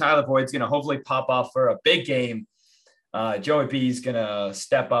Chase or Tyler Boyd's going to hopefully pop off for a big game. Joey B's going to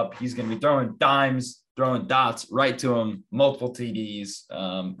step up. He's going to be throwing dimes, throwing dots right to him, multiple TDs,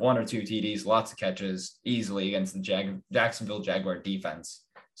 1 or 2 TDs, lots of catches easily against the Jacksonville Jaguar defense.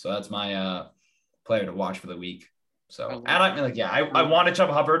 So that's my player to watch for the week. So, and I wanted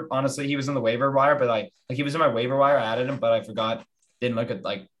Chuba Hubbard. Honestly, he was in the waiver wire, but he was in my waiver wire. I added him, but I didn't look at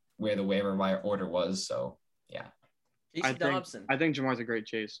where the waiver wire order was. So, yeah. Casey Dobson. I think Jamar's a great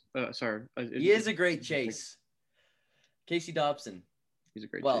chase. He is a great chase. Casey Dobson. He's a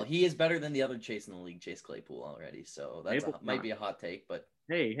great chase. He is better than the other chase in the league, Chase Claypool already. So that might be a hot take, but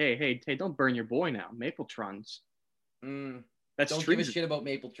hey, don't burn your boy now. Mapletrons. Don't treason. Give a shit about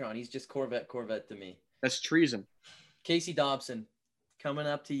Mapletron. He's just Corvette to me. That's treason. Casey Dobson, coming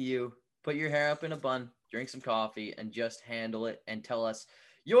up to you. Put your hair up in a bun, drink some coffee, and just handle it and tell us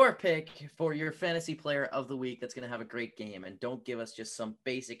your pick for your fantasy player of the week that's going to have a great game. And don't give us just some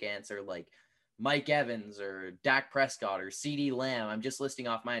basic answer like Mike Evans or Dak Prescott or CeeDee Lamb. I'm just listing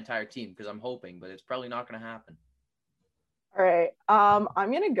off my entire team because I'm hoping, but it's probably not going to happen. All right. I'm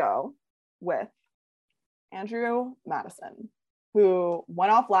going to go with Andrew Madison, who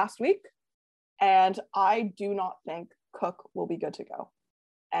went off last week. And I do not think Cook will be good to go.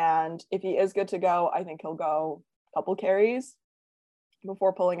 And if he is good to go, I think he'll go a couple carries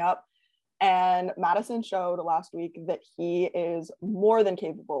before pulling up. And Madison showed last week that he is more than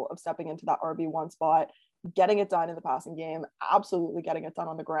capable of stepping into that RB1 spot, getting it done in the passing game, absolutely getting it done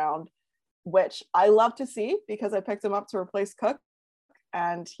on the ground, which I love to see because I picked him up to replace Cook.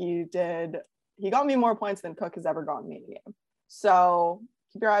 And he got me more points than Cook has ever gotten me in a game. So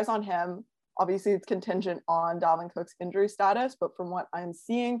keep your eyes on him. Obviously, it's contingent on Dalvin Cook's injury status, but from what I'm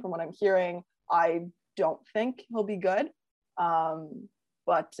seeing, from what I'm hearing, I don't think he'll be good.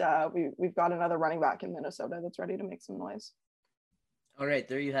 But we've got another running back in Minnesota that's ready to make some noise. All right,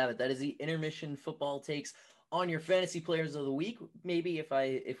 there you have it. That is the Intermission Football Takes on your fantasy players of the week. Maybe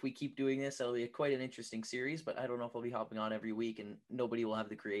if we keep doing this, it'll be quite an interesting series, but I don't know if I'll be hopping on every week, and nobody will have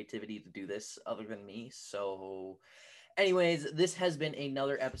the creativity to do this other than me. So anyways, this has been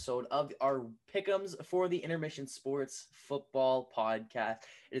another episode of our Pick'ems for the Intermission Sports Football Podcast.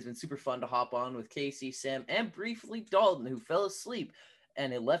 It has been super fun to hop on with Casey, Sam, and briefly Dalton, who fell asleep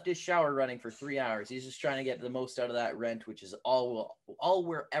and it left his shower running for 3 hours. He's just trying to get the most out of that rent, which is all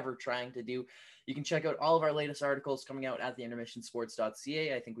we're ever trying to do. You can check out all of our latest articles coming out at the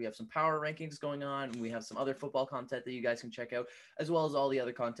intermissionsports.ca. I think we have some power rankings going on, and we have some other football content that you guys can check out, as well as all the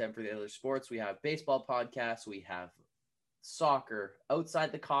other content for the other sports. We have baseball podcasts. We have soccer,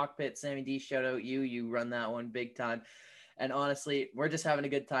 Outside the Cockpit. Sammy D, shout out you run that one big time. And honestly, we're just having a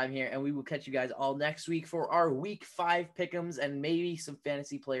good time here, and we will catch you guys all next week for our week 5 pick'ems and maybe some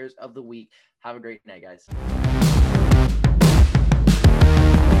fantasy players of the week. Have a great night, guys.